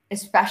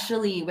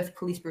 especially with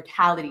police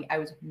brutality, I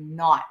was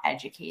not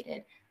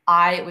educated.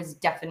 I was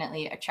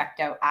definitely a checked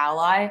out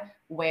ally,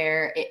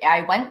 where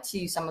I went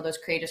to some of those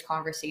courageous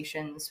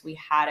conversations we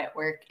had at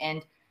work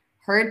and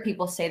heard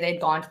people say they'd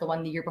gone to the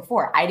one the year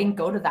before. I didn't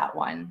go to that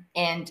one.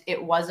 And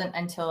it wasn't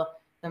until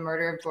the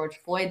murder of George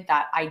Floyd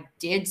that I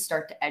did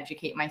start to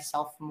educate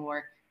myself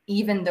more,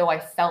 even though I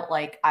felt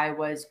like I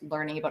was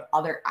learning about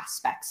other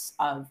aspects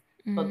of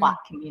the Black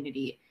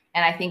community.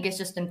 And I think it's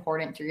just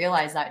important to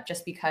realize that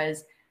just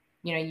because,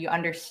 you know, you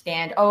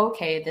understand, oh,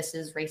 okay, this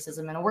is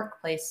racism in a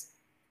workplace,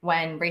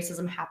 when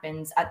racism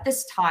happens at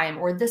this time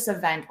or this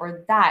event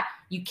or that,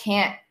 you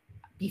can't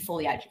be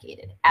fully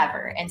educated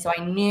ever. And so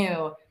I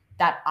knew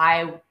that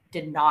I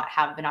did not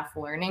have enough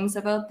learnings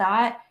about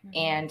that.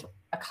 And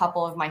a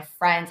couple of my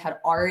friends had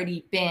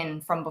already been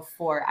from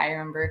before. I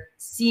remember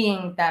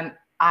seeing them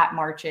at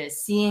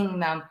marches, seeing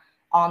them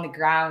on the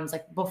grounds,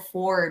 like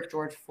before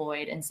George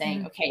Floyd, and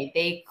saying, okay,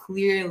 they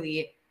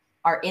clearly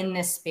are in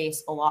this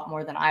space a lot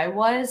more than I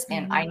was.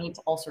 And I need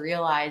to also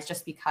realize,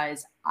 just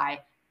because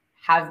I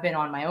have been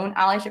on my own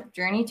allyship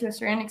journey to a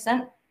certain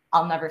extent,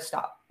 I'll never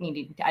stop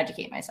needing to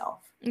educate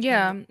myself.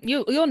 Yeah,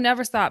 you'll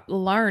never stop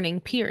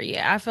learning,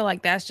 period. I feel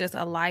like that's just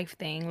a life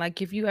thing.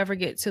 Like, if you ever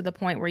get to the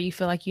point where you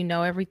feel like you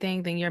know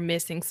everything, then you're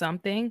missing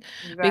something.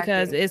 Exactly.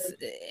 Because it's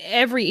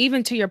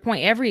even to your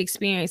point, every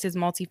experience is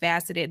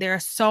multifaceted. There are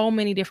so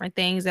many different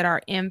things that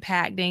are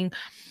impacting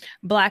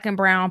Black and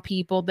brown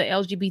people, the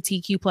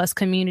LGBTQ plus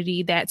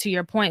community, that, to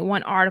your point,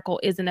 one article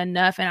isn't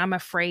enough. And I'm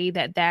afraid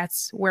that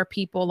that's where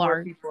people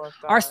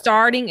are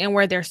starting and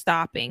where they're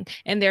stopping.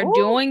 And they're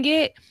doing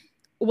it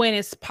when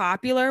it's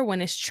popular,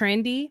 when it's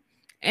trendy.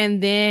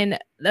 And then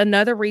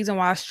another reason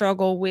why I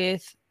struggle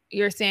with,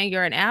 you're saying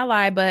you're an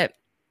ally, but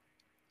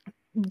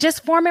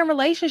just forming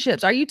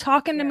relationships. Are you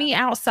talking to me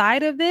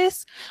outside of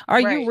this?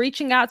 Are you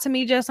reaching out to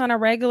me just on a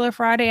regular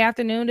Friday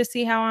afternoon to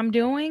see how I'm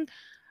doing?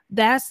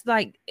 That's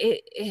like,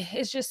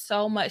 it's just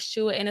so much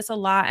to it, and it's a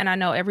lot. And I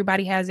know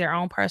everybody has their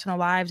own personal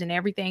lives and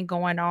everything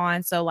going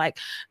on. So like,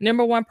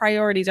 number one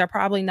priorities are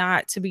probably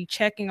not to be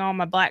checking on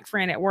my Black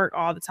friend at work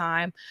all the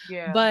time.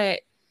 Yeah.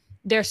 But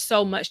there's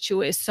so much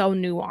to it. It's so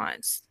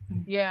nuanced.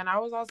 Yeah. And I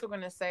was also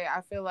going to say,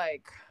 I feel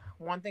like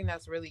one thing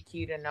that's really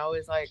key to know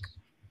is, like,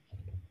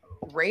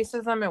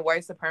 racism and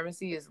white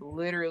supremacy is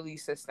literally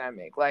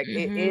systemic. Like,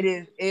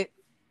 it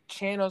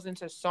channels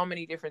into so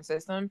many different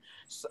systems.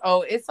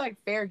 So it's like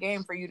fair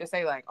game for you to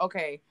say, like,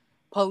 okay,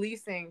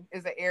 policing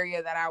is an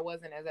area that I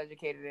wasn't as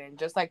educated in.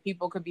 Just like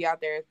people could be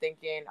out there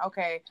thinking,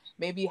 okay,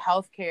 maybe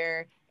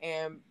healthcare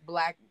and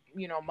Black,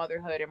 you know,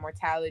 motherhood and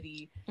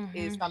mortality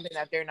is something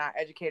that they're not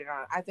educated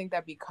on. I think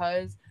that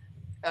because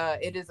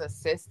it is a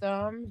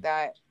system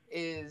that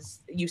is,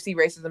 you see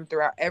racism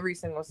throughout every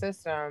single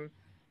system,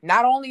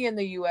 not only in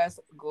the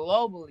US,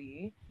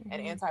 globally, and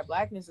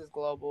anti-Blackness is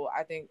global.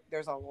 I think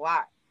there's a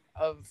lot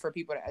for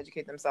people to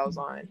educate themselves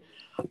on,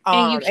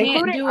 and you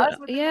can't do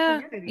it.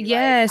 Yeah.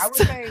 Yes.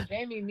 Like, I would say,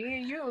 Jamie, me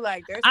and you,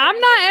 like, I'm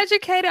not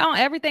educated on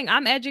everything.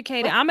 I'm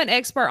educated. I'm an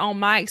expert on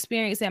my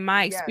experience and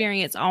my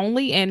experience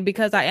only. And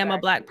because I am a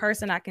Black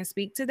person, I can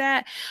speak to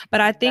that.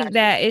 But I think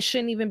that it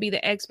shouldn't even be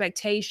the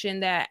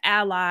expectation that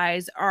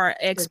allies are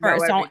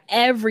experts on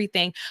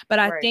everything. But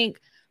I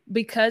think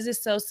because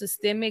it's so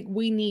systemic,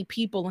 we need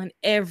people in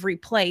every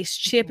place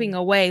chipping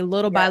away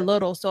little by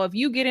little. So if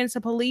you get into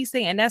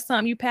policing and that's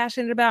something you're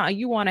passionate about and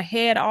you want to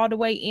head all the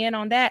way in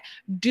on that,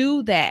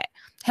 do that.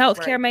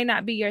 Healthcare may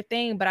not be your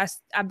thing, but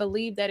I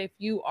believe that if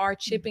you are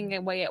chipping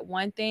away at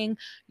one thing,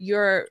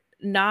 your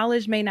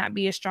knowledge may not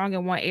be as strong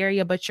in one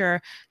area, but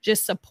your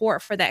just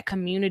support for that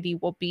community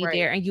will be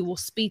there, and you will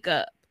speak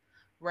up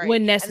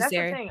when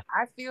necessary. And that's the thing.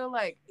 I feel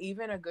like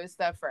even a good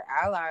step for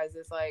allies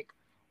is like,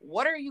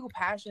 what are you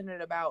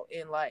passionate about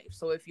in life?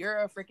 So if you're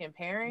a freaking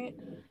parent,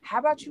 how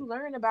about you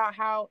learn about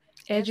how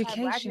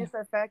anti-Blackness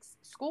affects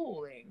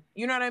schooling?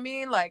 You know what I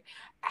mean? Like,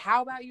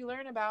 how about you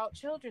learn about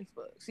children's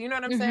books? You know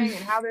what I'm saying?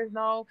 And how there's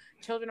no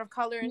children of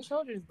color in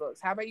children's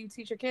books. How about you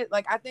teach your kids?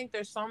 Like, I think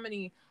there's so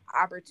many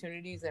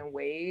opportunities and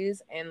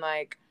ways, and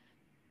like,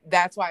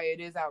 that's why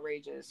it is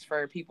outrageous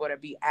for people to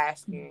be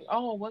asking,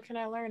 oh, what can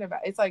I learn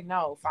about? It's like,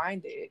 no,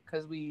 find it,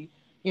 because we're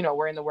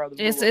in the world of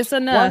Google. It's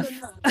enough.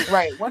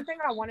 One thing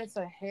I wanted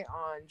to hit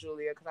on,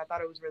 Julia, because I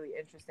thought it was really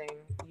interesting,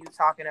 you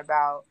talking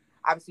about,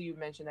 obviously you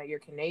mentioned that you're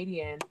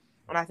Canadian,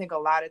 and I think a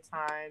lot of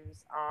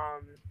times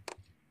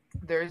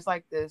there's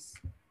like this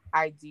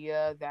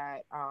idea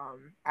that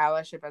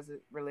allyship as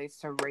it relates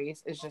to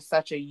race is just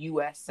such a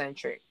US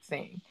centric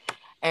thing.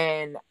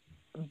 And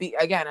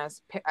again,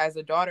 as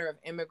a daughter of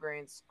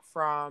immigrants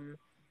from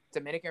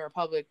Dominican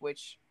Republic,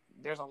 which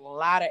there's a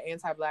lot of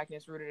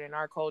anti-Blackness rooted in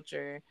our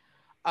culture,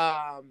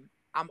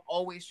 I'm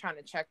always trying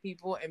to check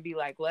people and be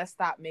like, let's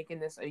stop making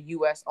this a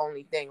US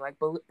only thing. Like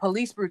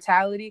police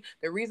brutality,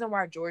 the reason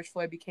why George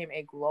Floyd became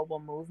a global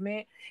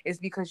movement is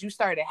because you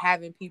started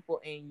having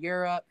people in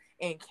Europe,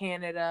 in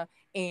Canada,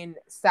 in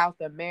South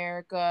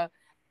America,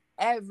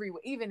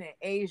 everywhere, even in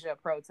Asia,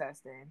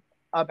 protesting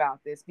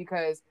about this,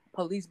 because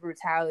police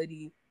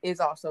brutality is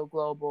also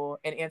global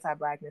and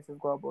anti-Blackness is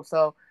global.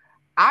 So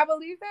I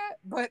believe that,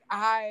 but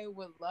I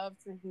would love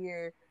to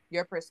hear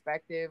your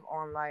perspective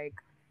on like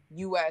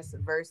US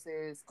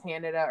versus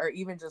Canada, or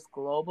even just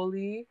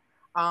globally,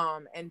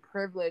 and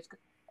privilege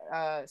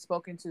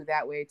spoken to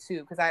that way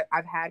too, because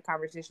I've had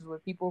conversations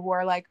with people who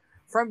are like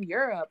from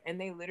Europe and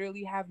they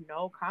literally have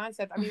no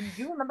concept. I mean,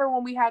 do you remember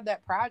when we had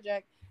that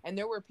project and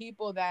there were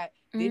people that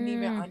didn't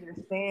even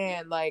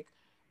understand like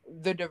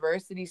the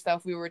diversity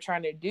stuff we were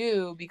trying to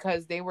do,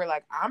 because they were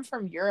like, I'm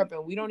from Europe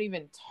and we don't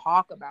even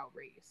talk about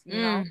race,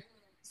 you know?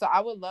 So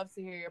I would love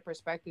to hear your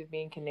perspective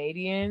being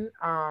Canadian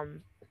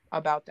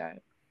about that.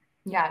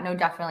 Yeah, no,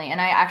 definitely. And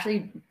I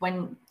actually,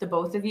 when the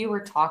both of you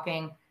were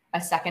talking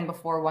a second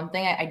before, one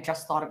thing I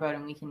just thought about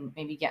and we can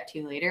maybe get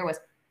to later was,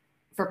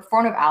 for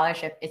performative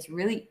allyship, it's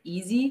really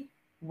easy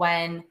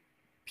when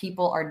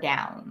people are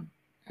down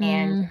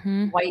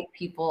and white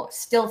people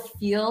still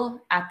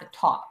feel at the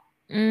top,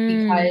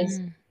 because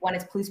when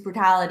it's police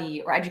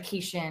brutality or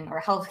education or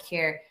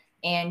healthcare,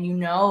 and you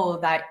know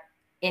that,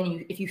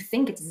 and if you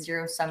think it's a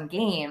zero-sum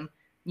game,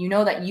 you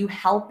know that you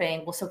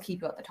helping will still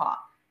keep you at the top.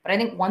 But I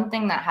think one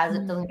thing that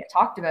doesn't get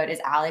talked about is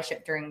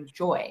allyship during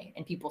joy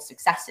and people's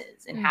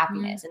successes and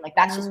happiness. And like,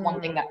 that's just one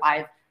thing that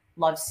I've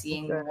loved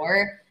seeing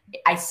more.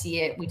 I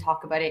see it, we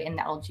talk about it in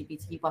the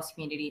LGBT plus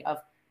community, of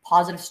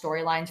positive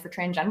storylines for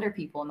transgender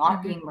people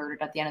not being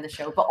murdered at the end of the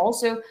show, but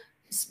also,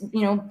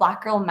 you know,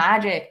 Black girl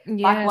magic,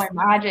 Black boy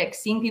magic,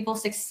 seeing people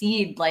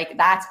succeed. Like,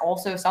 that's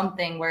also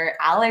something where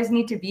allies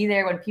need to be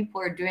there when people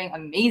are doing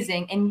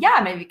amazing. And yeah,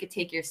 maybe you could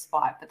take your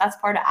spot, but that's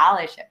part of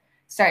allyship.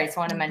 Sorry, I just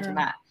wanted to mention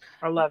that.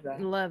 I love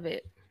that. Love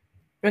it.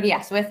 But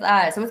yeah, so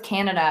with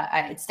Canada,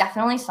 it's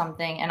definitely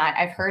something, and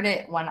I've heard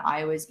it when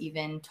I was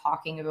even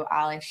talking about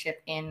allyship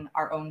in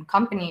our own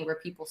company, where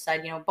people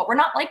said, you know, but we're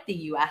not like the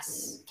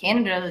US.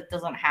 Canada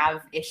doesn't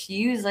have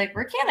issues. Like,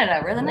 we're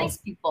Canada. We're the nice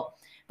people.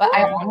 But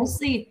I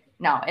honestly,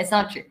 no, it's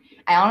not true.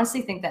 I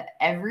honestly think that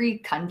every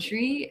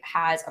country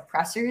has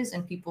oppressors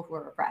and people who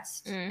are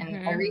oppressed.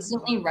 And I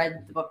recently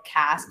read the book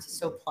Caste,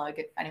 so plug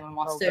if anyone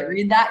wants to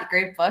read that.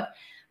 Great book.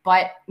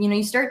 But, you know,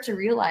 you start to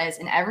realize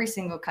in every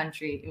single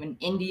country, in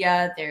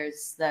India,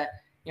 there's the,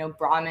 you know,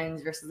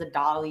 Brahmins versus the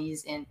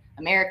Dalis. In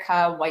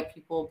America, white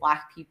people,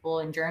 Black people.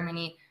 In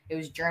Germany, it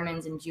was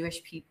Germans and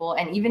Jewish people.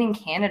 And even in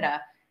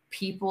Canada,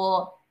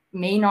 people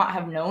may not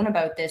have known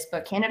about this,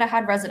 but Canada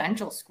had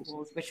residential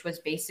schools, which was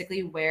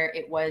basically where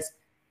it was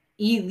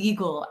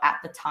illegal at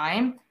the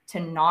time to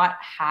not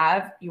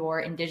have your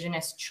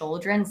Indigenous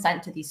children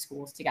sent to these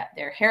schools to get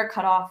their hair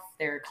cut off,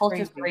 their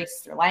culture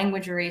erased, their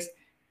language erased.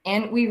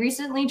 And we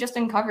recently just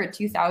uncovered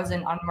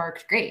 2,000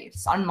 unmarked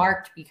graves,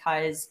 unmarked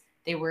because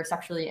they were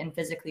sexually and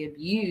physically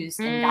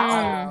abused and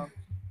died.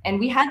 And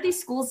we had these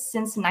schools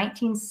since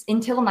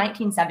until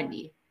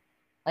 1970.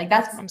 Like,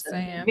 that's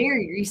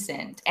very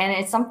recent. And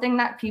it's something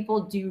that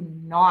people do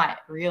not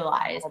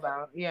realize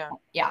about. Yeah.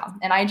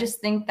 And I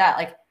just think that,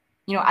 like,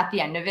 you know, at the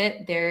end of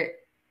it, there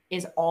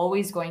is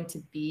always going to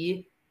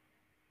be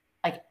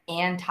like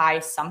anti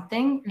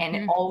something, and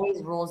it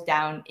always rolls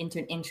down into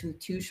an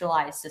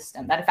institutionalized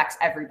system that affects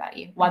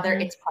everybody, whether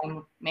it's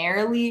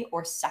primarily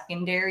or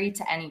secondary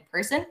to any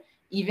person.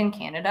 Even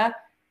Canada,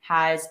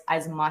 has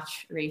as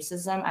much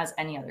racism as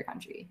any other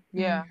country.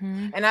 Yeah.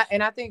 And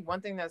I think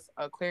one thing that's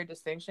a clear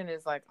distinction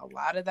is like a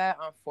lot of that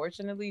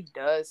unfortunately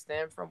does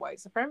stem from white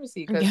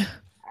supremacy, because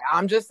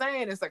I'm just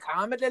saying it's a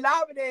common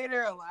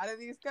denominator. A lot of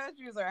these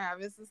countries are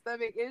having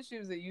systemic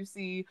issues, and you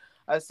see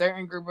a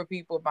certain group of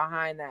people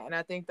behind that. And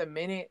I think the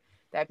minute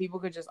that people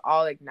could just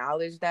all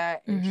acknowledge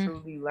that and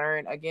truly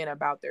learn again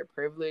about their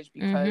privilege,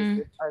 because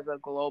it's a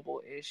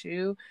global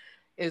issue,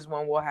 is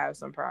when we'll have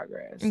some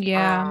progress.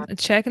 Yeah,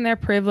 checking their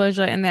privilege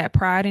and that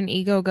pride and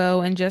ego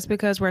go. And just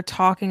because we're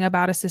talking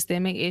about a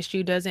systemic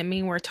issue doesn't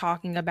mean we're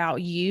talking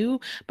about you.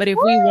 But if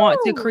we want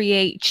to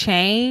create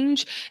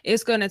change,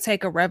 it's going to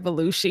take a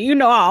revolution. You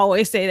know, I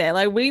always say that,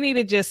 like, we need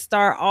to just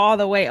start all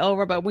the way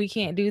over, but we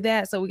can't do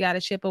that. So we got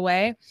to chip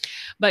away.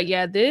 But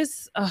yeah,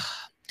 this...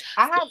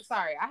 I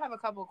have a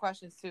couple of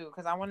questions too,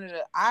 because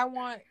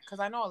because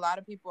I know a lot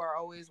of people are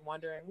always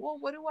wondering, well,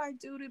 what do I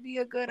do to be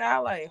a good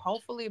ally?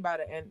 Hopefully by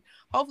the end,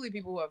 hopefully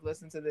people who have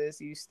listened to this,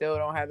 you still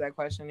don't have that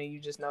question and you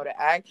just know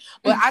to act.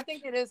 But I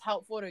think it is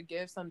helpful to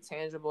give some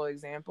tangible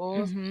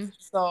examples.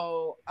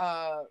 So,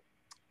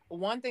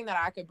 one thing that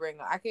I could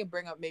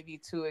bring up maybe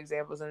 2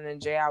 examples, and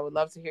then Jay, I would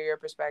love to hear your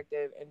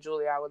perspective, and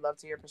Julia, I would love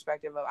to hear your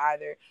perspective of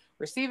either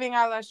receiving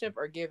allyship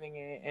or giving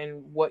it,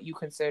 and what you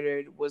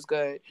considered was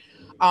good.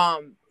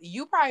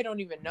 You probably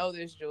don't even know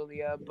this,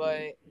 Julia,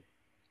 but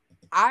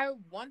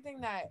one thing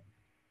that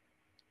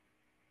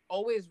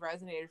always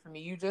resonated for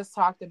me, you just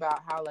talked about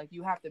how like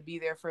you have to be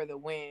there for the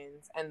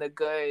wins and the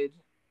good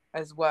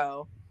as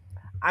well.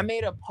 I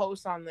made a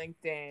post on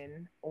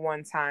LinkedIn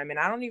one time, and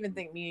I don't even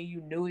think me and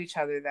you knew each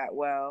other that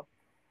well.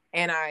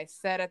 And I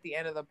said at the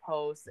end of the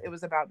post, it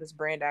was about this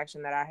brand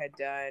action that I had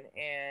done.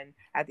 And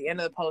at the end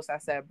of the post, I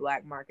said,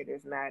 Black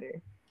marketers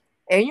matter.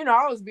 And, you know,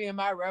 I was being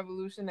my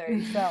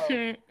revolutionary self.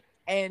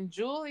 And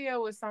Julia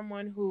was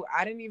someone who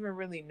I didn't even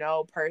really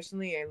know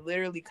personally, and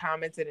literally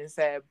commented and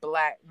said,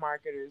 Black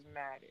marketers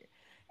matter.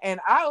 And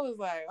I was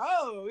like,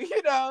 oh,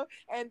 you know,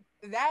 and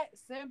that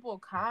simple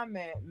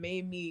comment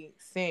made me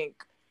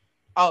think,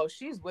 oh,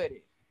 she's with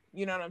it.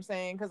 You know what I'm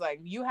saying? Because like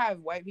you have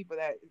white people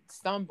that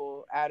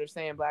stumble out of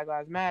saying Black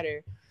Lives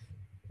Matter.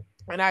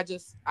 And I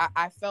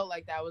felt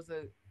like that was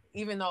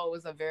even though it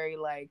was a very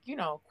like, you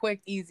know,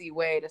 quick, easy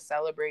way to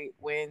celebrate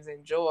wins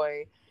and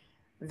joy,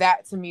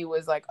 that to me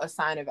was like a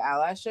sign of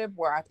allyship,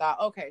 where I thought,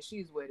 okay,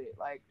 she's with it.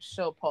 Like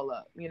she'll pull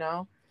up, you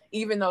know,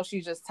 even though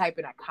she's just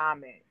typing a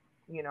comment,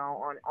 you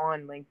know,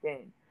 on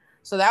LinkedIn.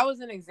 So that was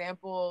an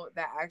example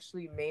that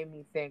actually made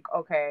me think,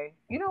 okay,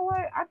 you know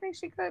what? I think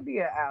she could be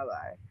an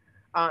ally.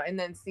 And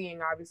then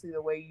seeing obviously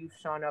the way you've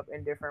shown up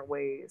in different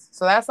ways.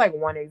 So that's like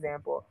one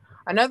example.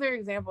 Another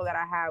example that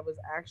I had was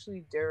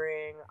actually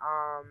during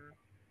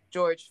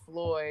George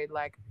Floyd.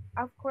 Like,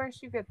 of course,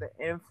 you get the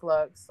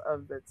influx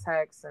of the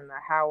texts and the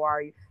how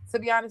are you. To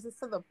be honest, it's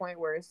to the point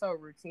where it's so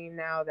routine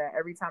now that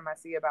every time I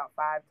see about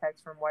 5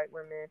 texts from white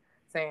women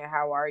saying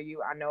how are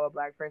you, I know a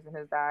Black person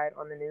has died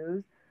on the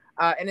news.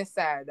 And it's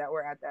sad that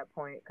we're at that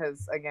point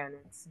because, again,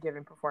 it's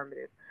giving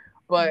performative.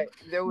 But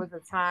there was a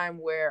time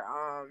where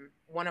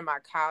one of my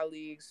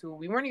colleagues, who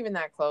we weren't even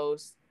that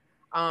close,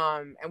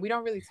 and we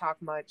don't really talk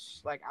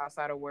much like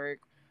outside of work,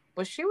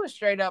 but she was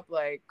straight up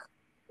like,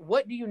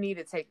 what do you need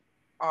to take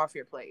off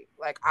your plate?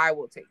 Like, I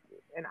will take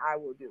it and I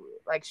will do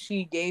it. Like,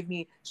 she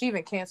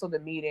even canceled the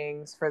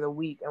meetings for the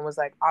week and was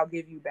like, I'll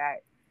give you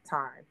back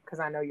time because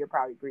I know you're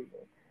probably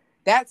grieving.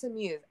 That to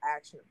me is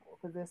actionable,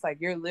 because it's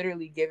like you're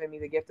literally giving me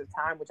the gift of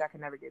time, which I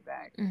can never get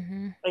back.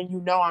 And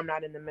you know I'm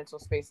not in the mental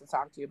space to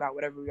talk to you about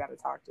whatever we got to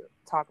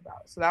talk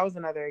about. So that was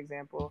another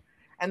example.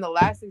 And the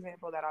last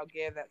example that I'll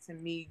give that to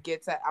me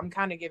gets at, I'm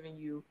kind of giving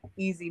you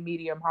easy,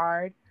 medium,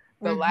 hard.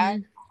 The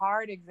last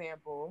hard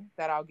example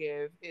that I'll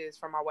give is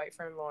from my white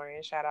friend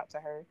Lauren. Shout out to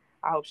her.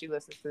 I hope she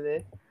listens to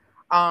this.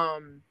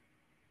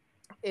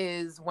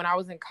 Is when I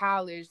was in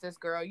college, this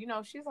girl, you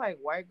know, she's like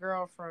white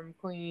girl from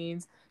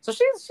Queens. So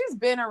she's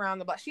been around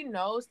the block. She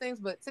knows things,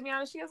 but to be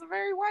honest, she has a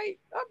very white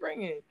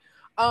upbringing.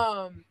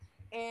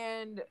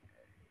 And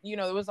you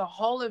know, there was a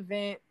whole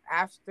event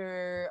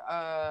after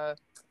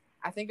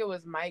I think it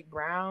was Mike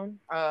Brown,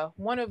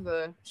 one of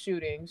the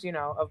shootings, you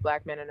know, of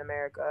Black men in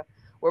America,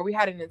 where we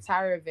had an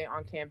entire event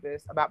on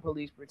campus about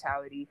police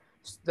brutality.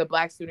 The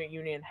Black Student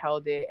Union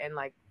held it, and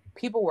like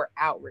people were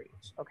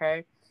outraged.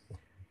 Okay.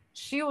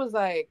 She was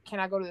like,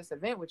 can I go to this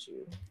event with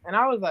you? And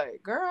I was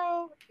like,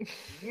 girl,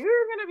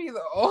 you're going to be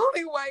the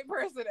only white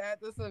person at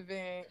this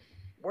event.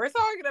 We're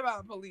talking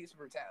about police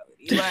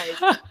brutality.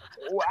 Like,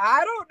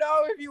 I don't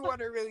know if you want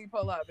to really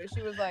pull up. And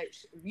she was like,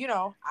 you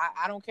know,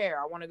 I don't care.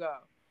 I want to go.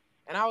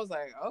 And I was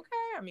like,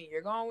 okay, I mean,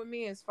 you're going with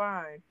me. It's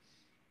fine.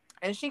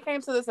 And she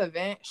came to this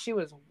event. She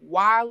was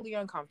wildly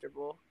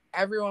uncomfortable.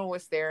 Everyone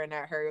was staring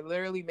at her,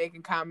 literally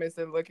making comments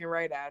and looking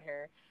right at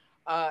her.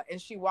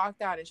 And she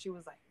walked out and she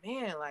was like,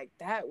 man, like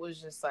that was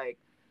just like,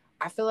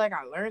 I feel like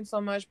I learned so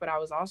much, but I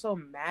was also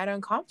mad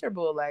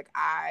uncomfortable. Like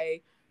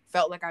I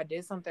felt like I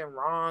did something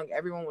wrong.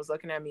 Everyone was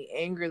looking at me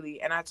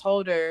angrily. And I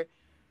told her,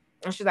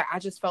 and she's like, I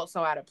just felt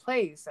so out of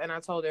place. And I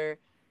told her,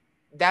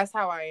 that's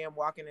how I am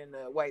walking in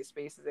the white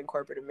spaces in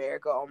corporate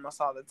America almost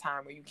all the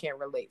time, where you can't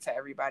relate to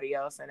everybody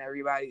else and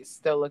everybody's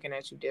still looking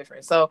at you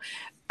different. So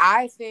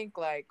I think,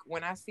 like,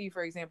 when I see,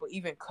 for example,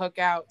 even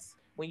cookouts,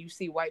 when you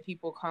see white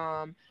people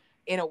come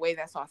in a way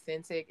that's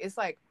authentic, it's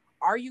like,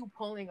 are you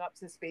pulling up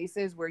to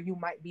spaces where you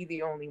might be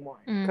the only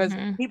one? Because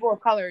people of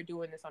color are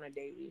doing this on a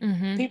daily.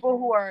 People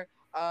who are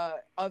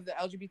of the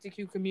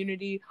LGBTQ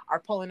community are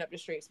pulling up to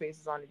straight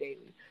spaces on a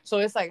daily. So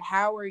it's like,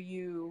 how are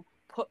you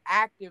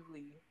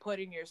actively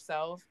putting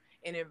yourself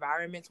in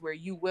environments where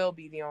you will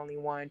be the only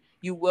one,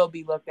 you will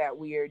be looked at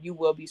weird, you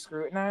will be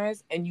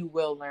scrutinized, and you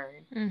will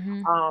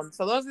learn.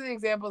 So those are the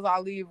examples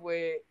I'll leave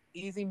with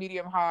easy,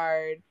 medium,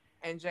 hard.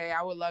 And Jay,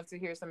 I would love to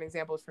hear some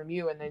examples from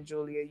you, and then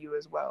Julia, you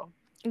as well.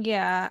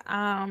 Yeah,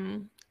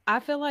 I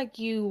feel like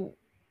you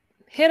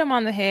hit them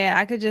on the head.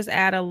 I could just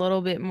add a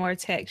little bit more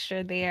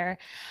texture there.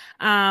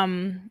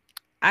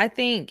 I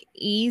think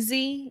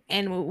easy,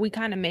 and we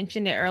kind of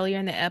mentioned it earlier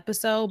in the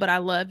episode, but I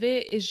love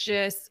it, is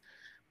just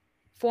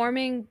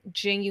forming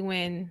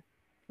genuine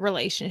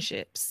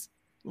relationships.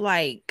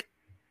 Like,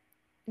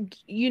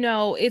 you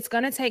know, it's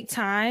going to take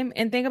time.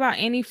 And think about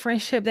any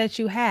friendship that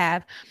you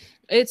have.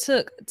 It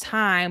took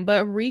time,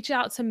 but reach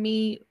out to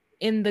me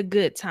in the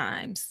good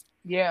times.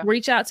 Yeah.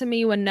 Reach out to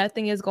me when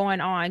nothing is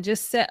going on.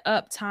 Just set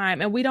up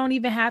time. And we don't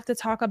even have to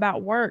talk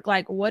about work.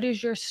 Like, what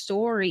is your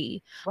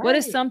story? Right. What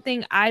is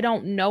something I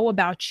don't know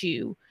about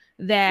you?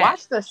 That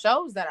watch the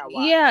shows that I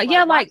watch.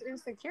 Yeah, like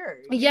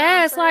Insecure.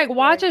 Yes, like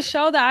watch a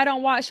show that I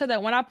don't watch, so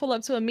that when I pull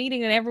up to a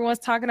meeting and everyone's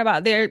talking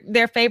about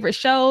their favorite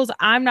shows,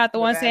 I'm not the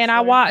one saying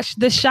I watched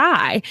The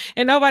Chi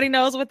and nobody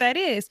knows what that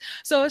is.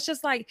 So it's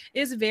just like,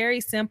 it's very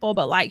simple,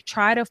 but like,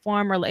 try to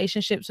form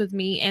relationships with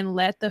me and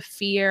let the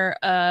fear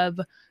of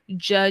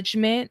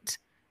judgment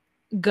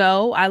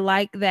go. I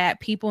like that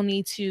people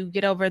need to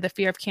get over the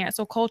fear of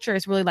cancel culture.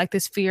 It's really like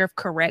this fear of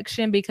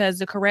correction, because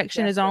the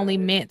correction is only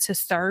meant to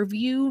serve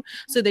you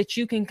so that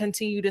you can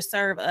continue to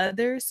serve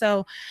others.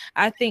 So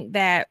I think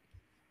that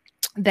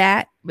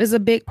is a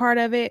big part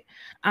of it.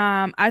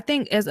 I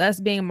think, as us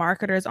being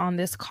marketers on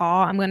this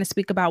call, I'm going to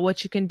speak about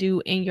what you can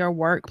do in your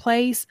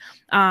workplace.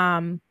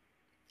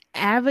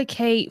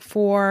 Advocate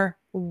for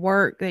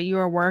work that you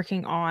are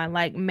working on.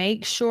 Like,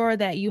 make sure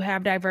that you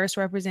have diverse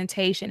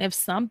representation. If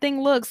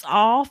something looks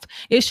off,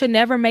 it should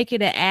never make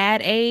it an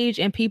ad age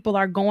and people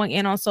are going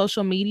in on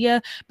social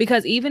media,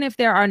 because even if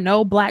there are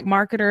no Black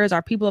marketers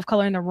or people of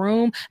color in the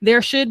room,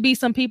 there should be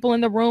some people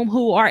in the room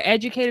who are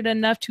educated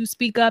enough to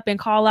speak up and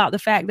call out the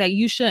fact that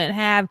you shouldn't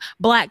have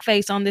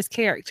blackface on this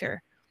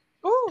character.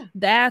 Ooh.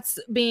 That's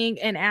being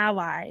an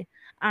ally.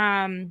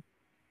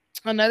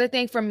 Another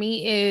thing for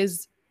me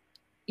is,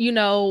 you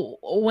know,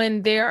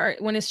 when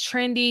it's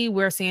trendy,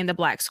 we're seeing the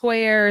Black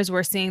squares,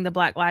 we're seeing the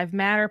Black Lives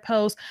Matter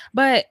posts,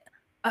 but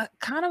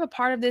kind of a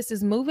part of this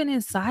is moving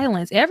in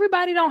silence.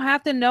 Everybody don't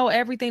have to know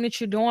everything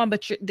that you're doing,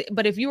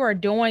 but if you are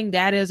doing,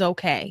 that is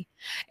okay.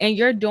 And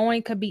your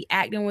doing could be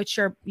acting with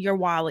your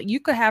wallet. You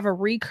could have a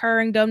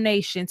recurring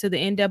donation to the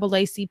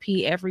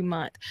NAACP every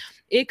month.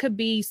 It could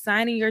be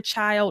signing your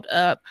child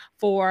up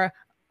for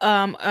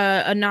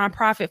a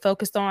nonprofit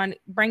focused on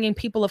bringing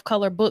people of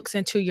color books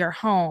into your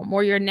home,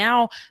 or you're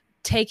now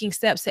taking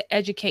steps to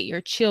educate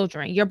your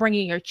children. You're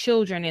bringing your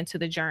children into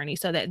the journey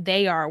so that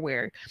they are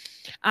aware.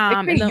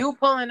 It could be you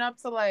pulling up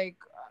to like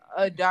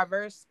a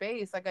diverse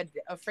space, like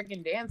a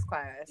freaking dance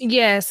class.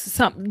 Yes,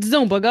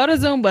 Zumba. Go to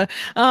Zumba.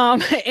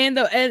 In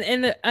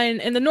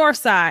the north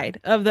side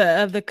of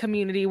the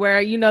community,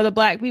 where, you know, the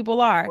Black people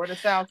are, or the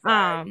south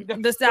side.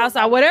 The south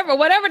side, whatever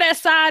that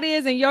side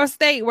is in your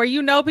state, where,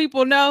 you know,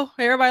 people know.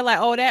 Everybody like,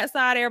 oh, that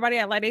side. Everybody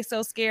act like they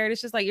so scared.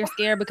 It's just like, you're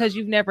scared because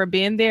you've never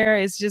been there.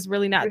 It's just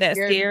really not that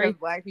scary.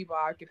 Black people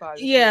occupy.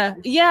 Yeah,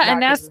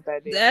 and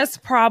that's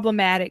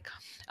problematic.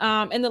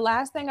 And the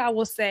last thing I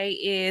will say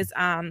is,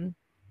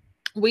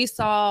 we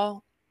saw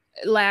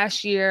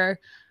last year,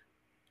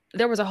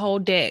 there was a whole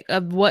deck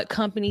of what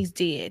companies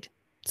did.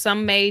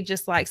 Some made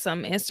just like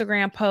some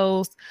Instagram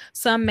posts.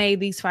 Some made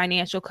these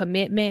financial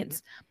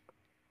commitments.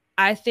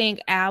 I think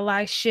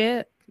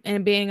allyship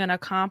and being an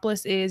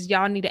accomplice is,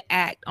 y'all need to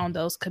act on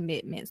those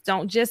commitments.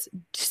 Don't just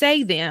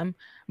say them,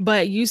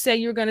 but you say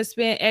you're going to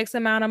spend X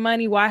amount of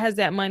money. Why has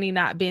that money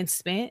not been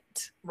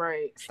spent?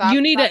 Right. Stop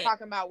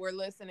talking about we're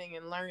listening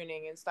and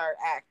learning and start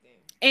acting.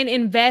 And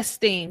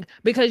investing,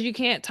 because you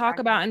can't talk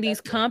about in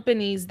these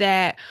companies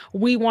that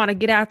we want to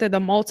get out there the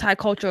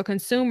multicultural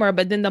consumer,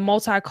 but then the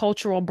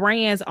multicultural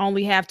brands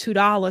only have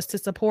 $2 to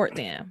support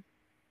them.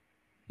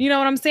 You know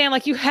what I'm saying?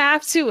 Like, you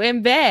have to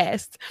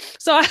invest.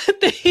 So I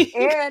think,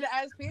 and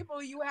as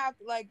people, you have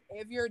to, like,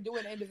 if you're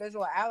doing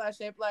individual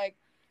allyship, like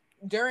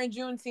during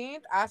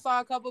Juneteenth, I saw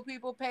a couple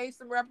people pay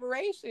some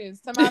reparations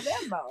to my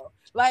Venmo.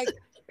 Like,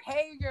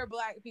 pay your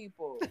Black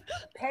people,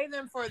 pay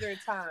them for their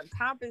time,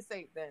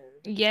 compensate them.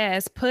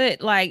 Yes,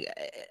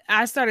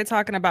 I started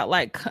talking about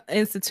like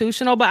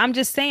institutional, but I'm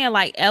just saying,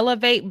 like,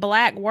 elevate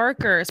Black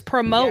workers,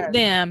 promote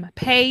them,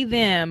 pay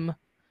them.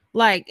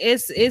 Like,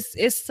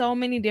 it's so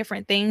many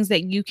different things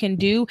that you can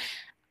do.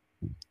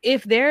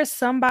 if there's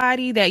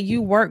somebody that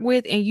you work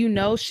with and you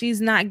know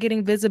she's not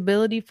getting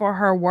visibility for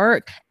her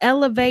work,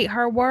 elevate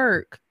her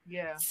work.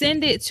 Yeah.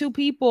 Send it to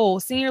people,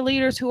 senior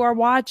leaders who are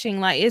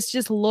watching. Like, it's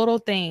just little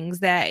things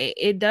that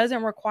it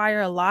doesn't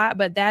require a lot,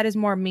 but that is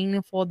more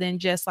meaningful than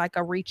just like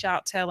a reach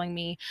out telling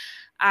me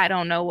I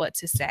don't know what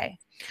to say.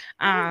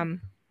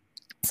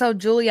 So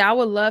Julia, I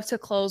would love to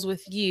close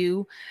with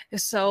you.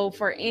 So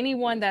for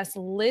anyone that's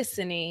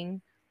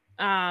listening,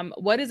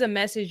 what is a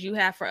message you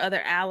have for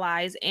other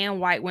allies and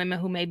white women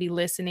who may be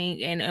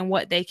listening, and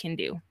what they can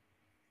do?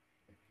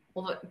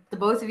 Well, the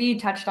both of you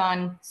touched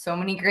on so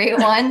many great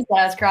ones that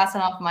I was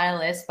crossing off my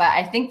list, but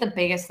I think the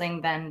biggest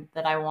thing then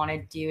that I want to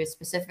do is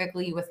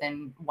specifically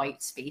within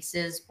white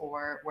spaces,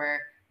 or where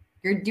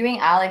you're doing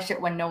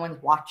allyship when no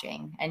one's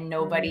watching and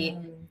nobody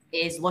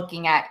is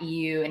looking at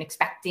you and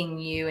expecting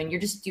you, and you're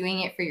just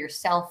doing it for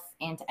yourself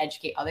and to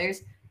educate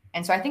others.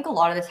 And so I think a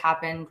lot of this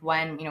happened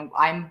when, you know,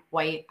 I'm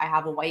white, I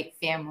have a white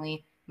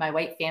family, my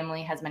white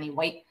family has many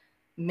white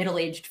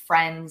middle-aged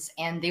friends,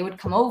 and they would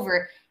come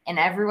over and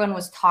everyone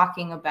was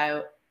talking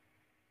about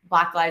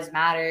Black Lives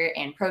Matter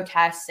and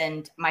protests.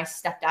 And my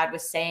stepdad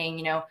was saying,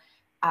 you know,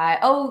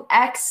 oh,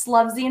 X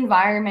loves the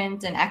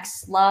environment and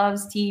X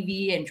loves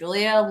TV and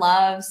Julia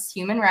loves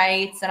human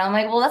rights. And I'm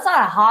like, well, that's not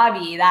a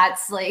hobby.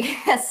 That's like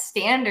a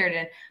standard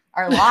in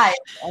our lives.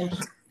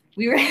 And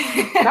we were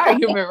not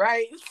human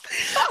rights.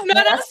 No,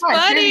 that's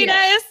funny.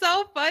 That is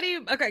so funny.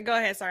 Okay, go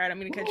ahead. Sorry, I don't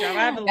mean to cut you off.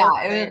 I have a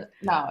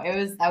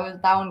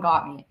that one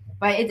got me.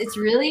 But it's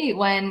really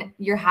when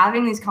you're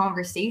having these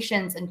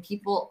conversations and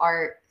people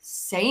are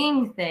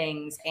saying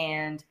things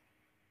and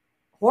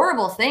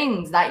horrible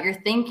things that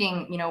you're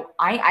thinking, you know,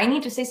 I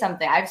need to say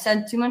something. I've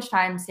said too much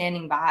time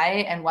standing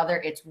by, and whether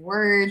it's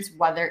words,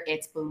 whether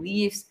it's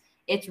beliefs,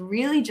 it's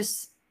really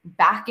just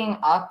backing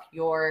up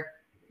your,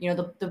 you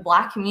know, the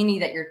Black community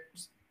that you're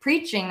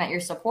preaching, that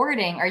you're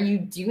supporting. Are you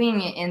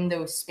doing it in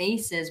those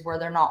spaces where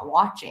they're not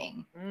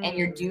watching, and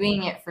you're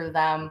doing it for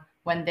them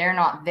when they're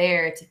not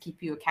there to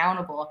keep you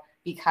accountable?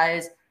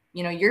 Because,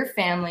 you know, your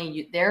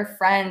family, their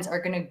friends are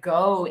going to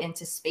go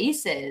into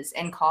spaces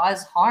and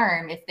cause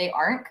harm if they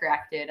aren't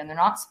corrected and they're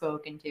not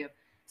spoken to. So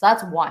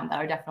that's one that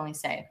I would definitely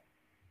say.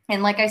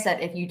 And like I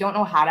said, if you don't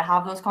know how to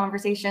have those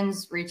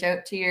conversations, reach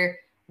out to your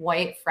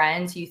white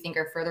friends who you think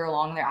are further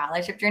along their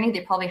allyship journey.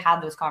 They probably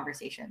had those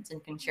conversations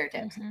and can share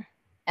tips.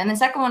 And the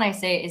second one I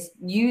say is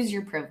use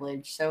your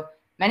privilege. So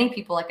many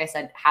people, like I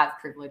said, have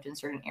privilege in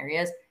certain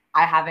areas.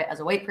 I have it as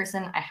a white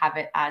person. I have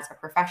it as a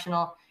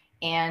professional.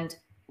 And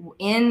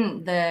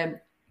in the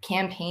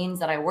campaigns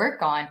that I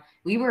work on,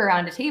 we were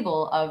around a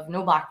table of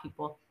no Black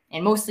people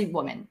and mostly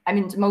women. I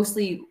mean,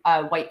 mostly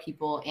white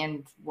people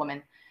and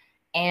women.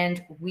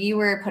 And we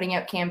were putting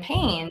out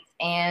campaigns,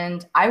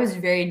 and I was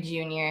very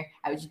junior.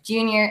 I was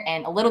junior,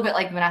 and a little bit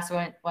like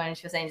Vanessa when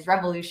she was saying, it's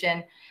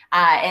revolution.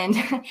 And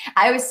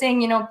I was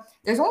saying, you know,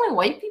 there's only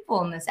white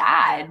people in this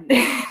ad,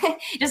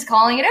 just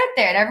calling it out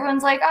there. And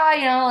everyone's like, oh,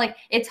 you know, like,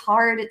 it's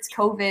hard. It's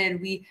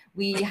COVID.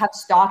 We have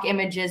stock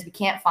images. We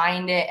can't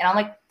find it. And I'm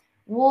like,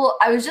 well,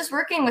 I was just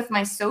working with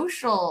my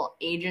social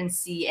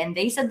agency, and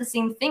they said the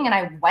same thing. And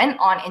I went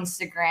on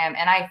Instagram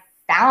and I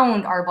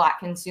found our Black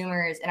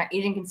consumers and our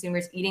Asian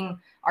consumers eating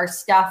our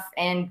stuff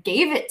and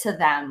gave it to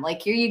them.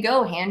 Like, here you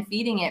go, hand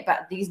feeding it,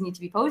 but these need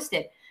to be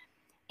posted.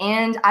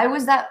 And I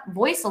was that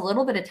voice a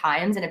little bit of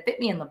times, and it bit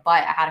me in the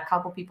butt. I had a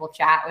couple people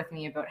chat with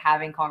me about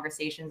having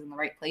conversations in the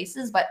right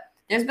places, but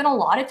there's been a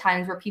lot of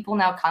times where people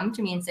now come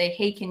to me and say,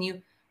 hey, can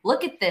you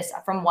look at this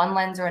from one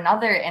lens or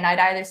another? And I'd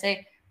either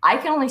say, I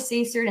can only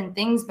say certain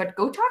things, but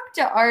go talk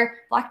to our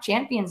Black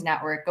Champions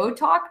Network, go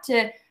talk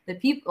to the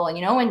people,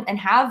 you know, and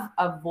have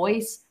a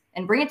voice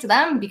and bring it to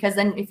them. Because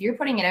then if you're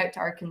putting it out to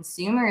our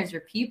consumers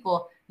or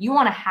people, you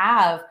want to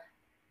have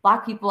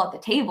Black people at the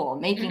table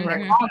making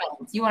their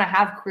comments. You want to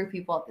have queer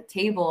people at the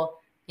table,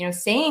 you know,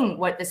 saying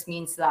what this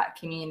means to that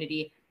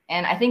community.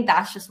 And I think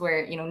that's just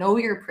where, you know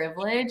your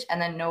privilege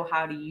and then know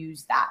how to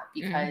use that,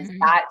 because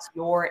that's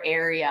your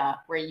area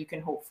where you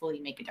can hopefully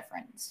make a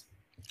difference.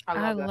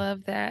 I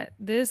love that.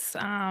 This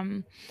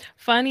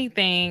funny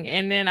thing,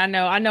 and then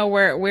I know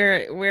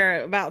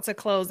we're about to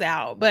close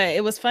out, but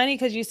it was funny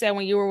because you said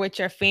when you were with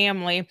your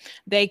family,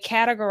 they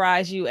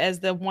categorize you as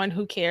the one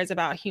who cares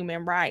about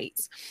human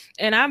rights.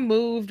 And I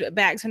moved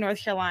back to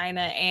North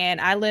Carolina, and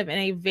I live in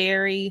a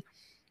very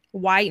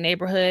white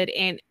neighborhood,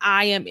 and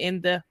I am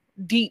in the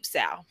deep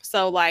South.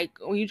 So like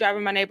when you drive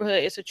in my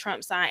neighborhood, it's a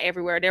Trump sign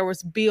everywhere. There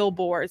was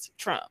billboards,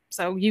 Trump.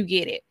 So you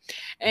get it.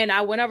 And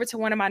I went over to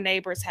one of my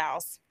neighbor's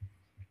house,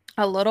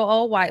 a little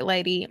old white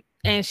lady,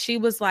 and she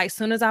was like,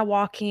 soon as I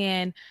walk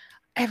in,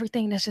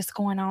 everything that's just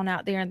going on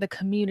out there in the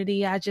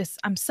community,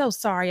 I'm so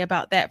sorry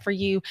about that for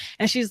you.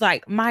 And she's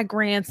like, my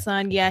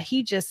grandson, yeah,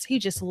 he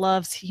just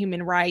loves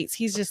human rights.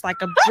 He's just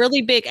like a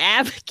really big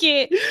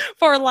advocate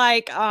for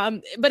like,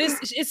 but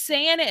it's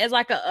saying it as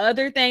like a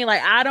other thing.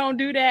 Like, I don't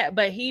do that,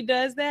 but he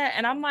does that.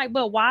 And I'm like,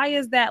 but why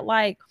is that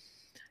like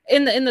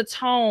in the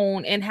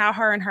tone and how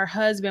her and her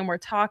husband were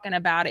talking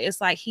about it,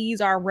 it's like he's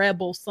our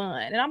rebel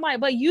son. And I'm like,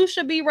 but you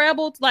should be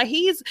rebel. Like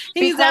he's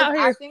because out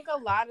here. I think a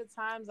lot of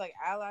times like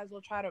allies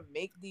will try to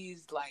make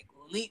these like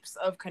leaps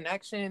of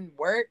connection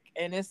work,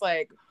 and it's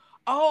like,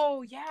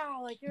 oh yeah,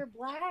 like you're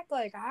black,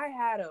 like I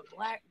had a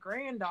black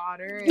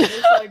granddaughter, and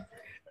it's like,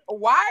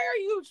 why are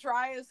you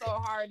trying so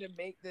hard to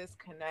make this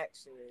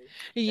connection?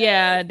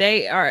 Yeah,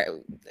 they are.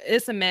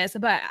 It's a mess.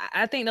 But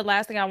I think the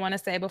last thing I want to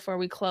say before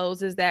we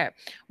close is that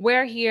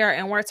we're here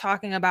and we're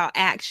talking about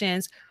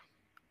actions.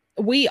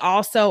 We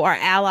also are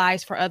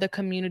allies for other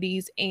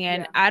communities,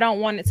 and I don't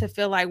want it to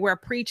feel like we're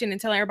preaching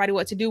and telling everybody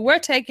what to do. We're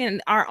taking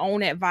our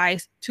own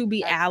advice to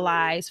be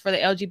allies for the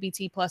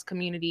LGBT plus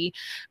community.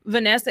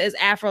 Vanessa is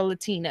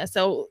Afro-Latina,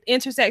 so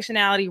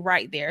intersectionality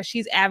right there.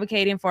 She's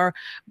advocating for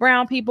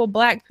brown people,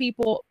 black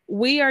people.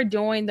 We are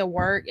doing the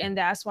work, and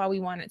that's why we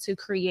wanted to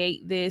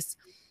create this.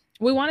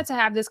 We wanted to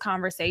have this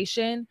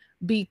conversation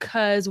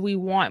because we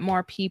want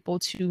more people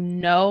to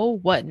know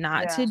what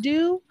not to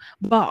do,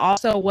 but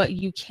also what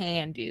you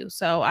can do.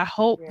 So I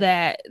hope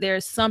that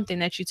there's something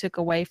that you took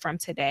away from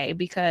today,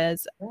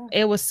 because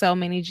it was so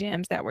many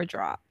gems that were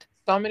dropped.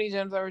 So many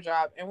gems that were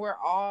dropped. And we're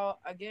all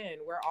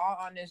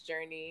on this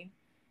journey.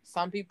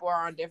 Some people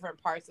are on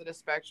different parts of the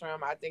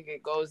spectrum. I think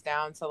it goes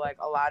down to like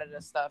a lot of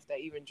the stuff that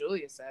even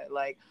Julia said,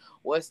 like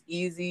what's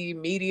easy,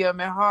 medium,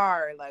 and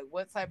hard, like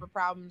what type of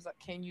problems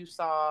can you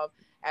solve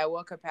at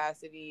what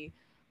capacity,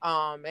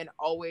 and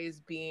always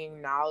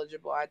being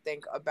knowledgeable, I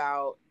think,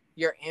 about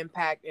your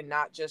impact and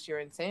not just your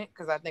intent,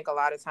 because I think a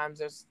lot of times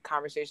there's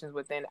conversations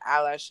within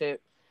allyship,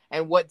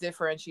 and what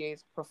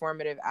differentiates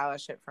performative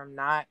allyship from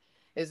not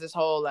is this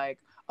whole like,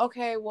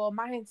 okay, well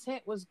my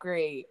intent was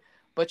great,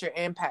 but your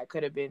impact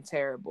could have been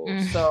terrible.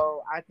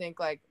 So I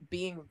think like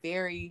being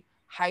very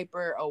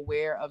hyper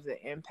aware of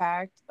the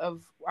impact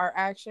of our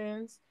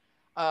actions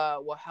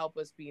will help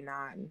us be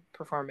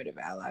non-performative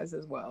allies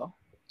as well.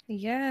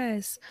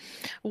 Yes.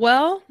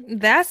 Well,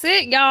 that's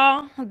it,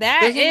 y'all.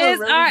 That is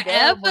really our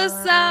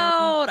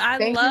episode.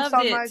 Thank you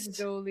so it. much,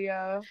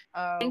 Julia.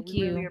 Thank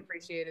you. Really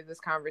appreciated this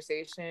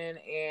conversation.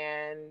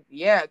 And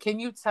yeah, can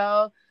you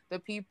tell the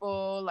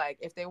people, like,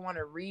 if they want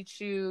to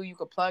reach you, you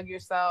could plug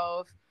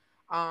yourself,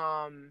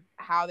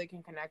 how they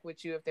can connect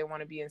with you if they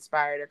want to be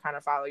inspired or kind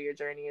of follow your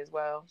journey as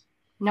well?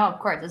 No, of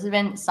course. This has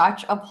been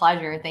such a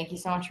pleasure. Thank you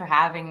so much for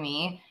having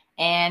me.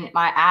 And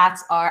my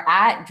ats are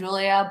at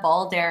Julia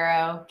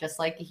Baldaro, just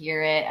like you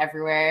hear it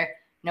everywhere.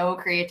 No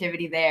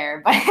creativity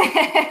there. But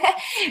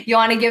if you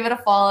want to give it a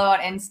follow on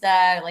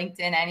Insta,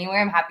 LinkedIn, anywhere,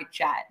 I'm happy to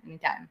chat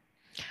anytime.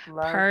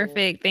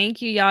 Perfect.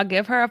 Thank you, y'all.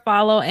 Give her a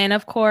follow. And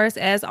of course,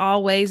 as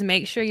always,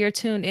 make sure you're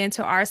tuned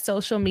into our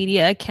social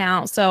media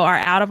account. So our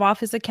out of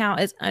office account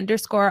is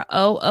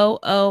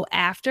 _OOO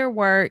after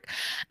work.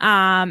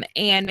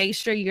 And make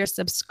sure you're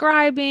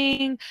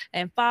subscribing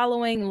and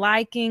following,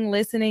 liking,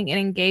 listening, and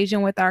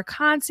engaging with our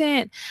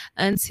content.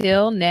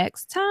 Until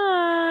next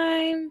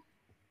time.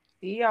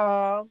 See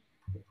y'all.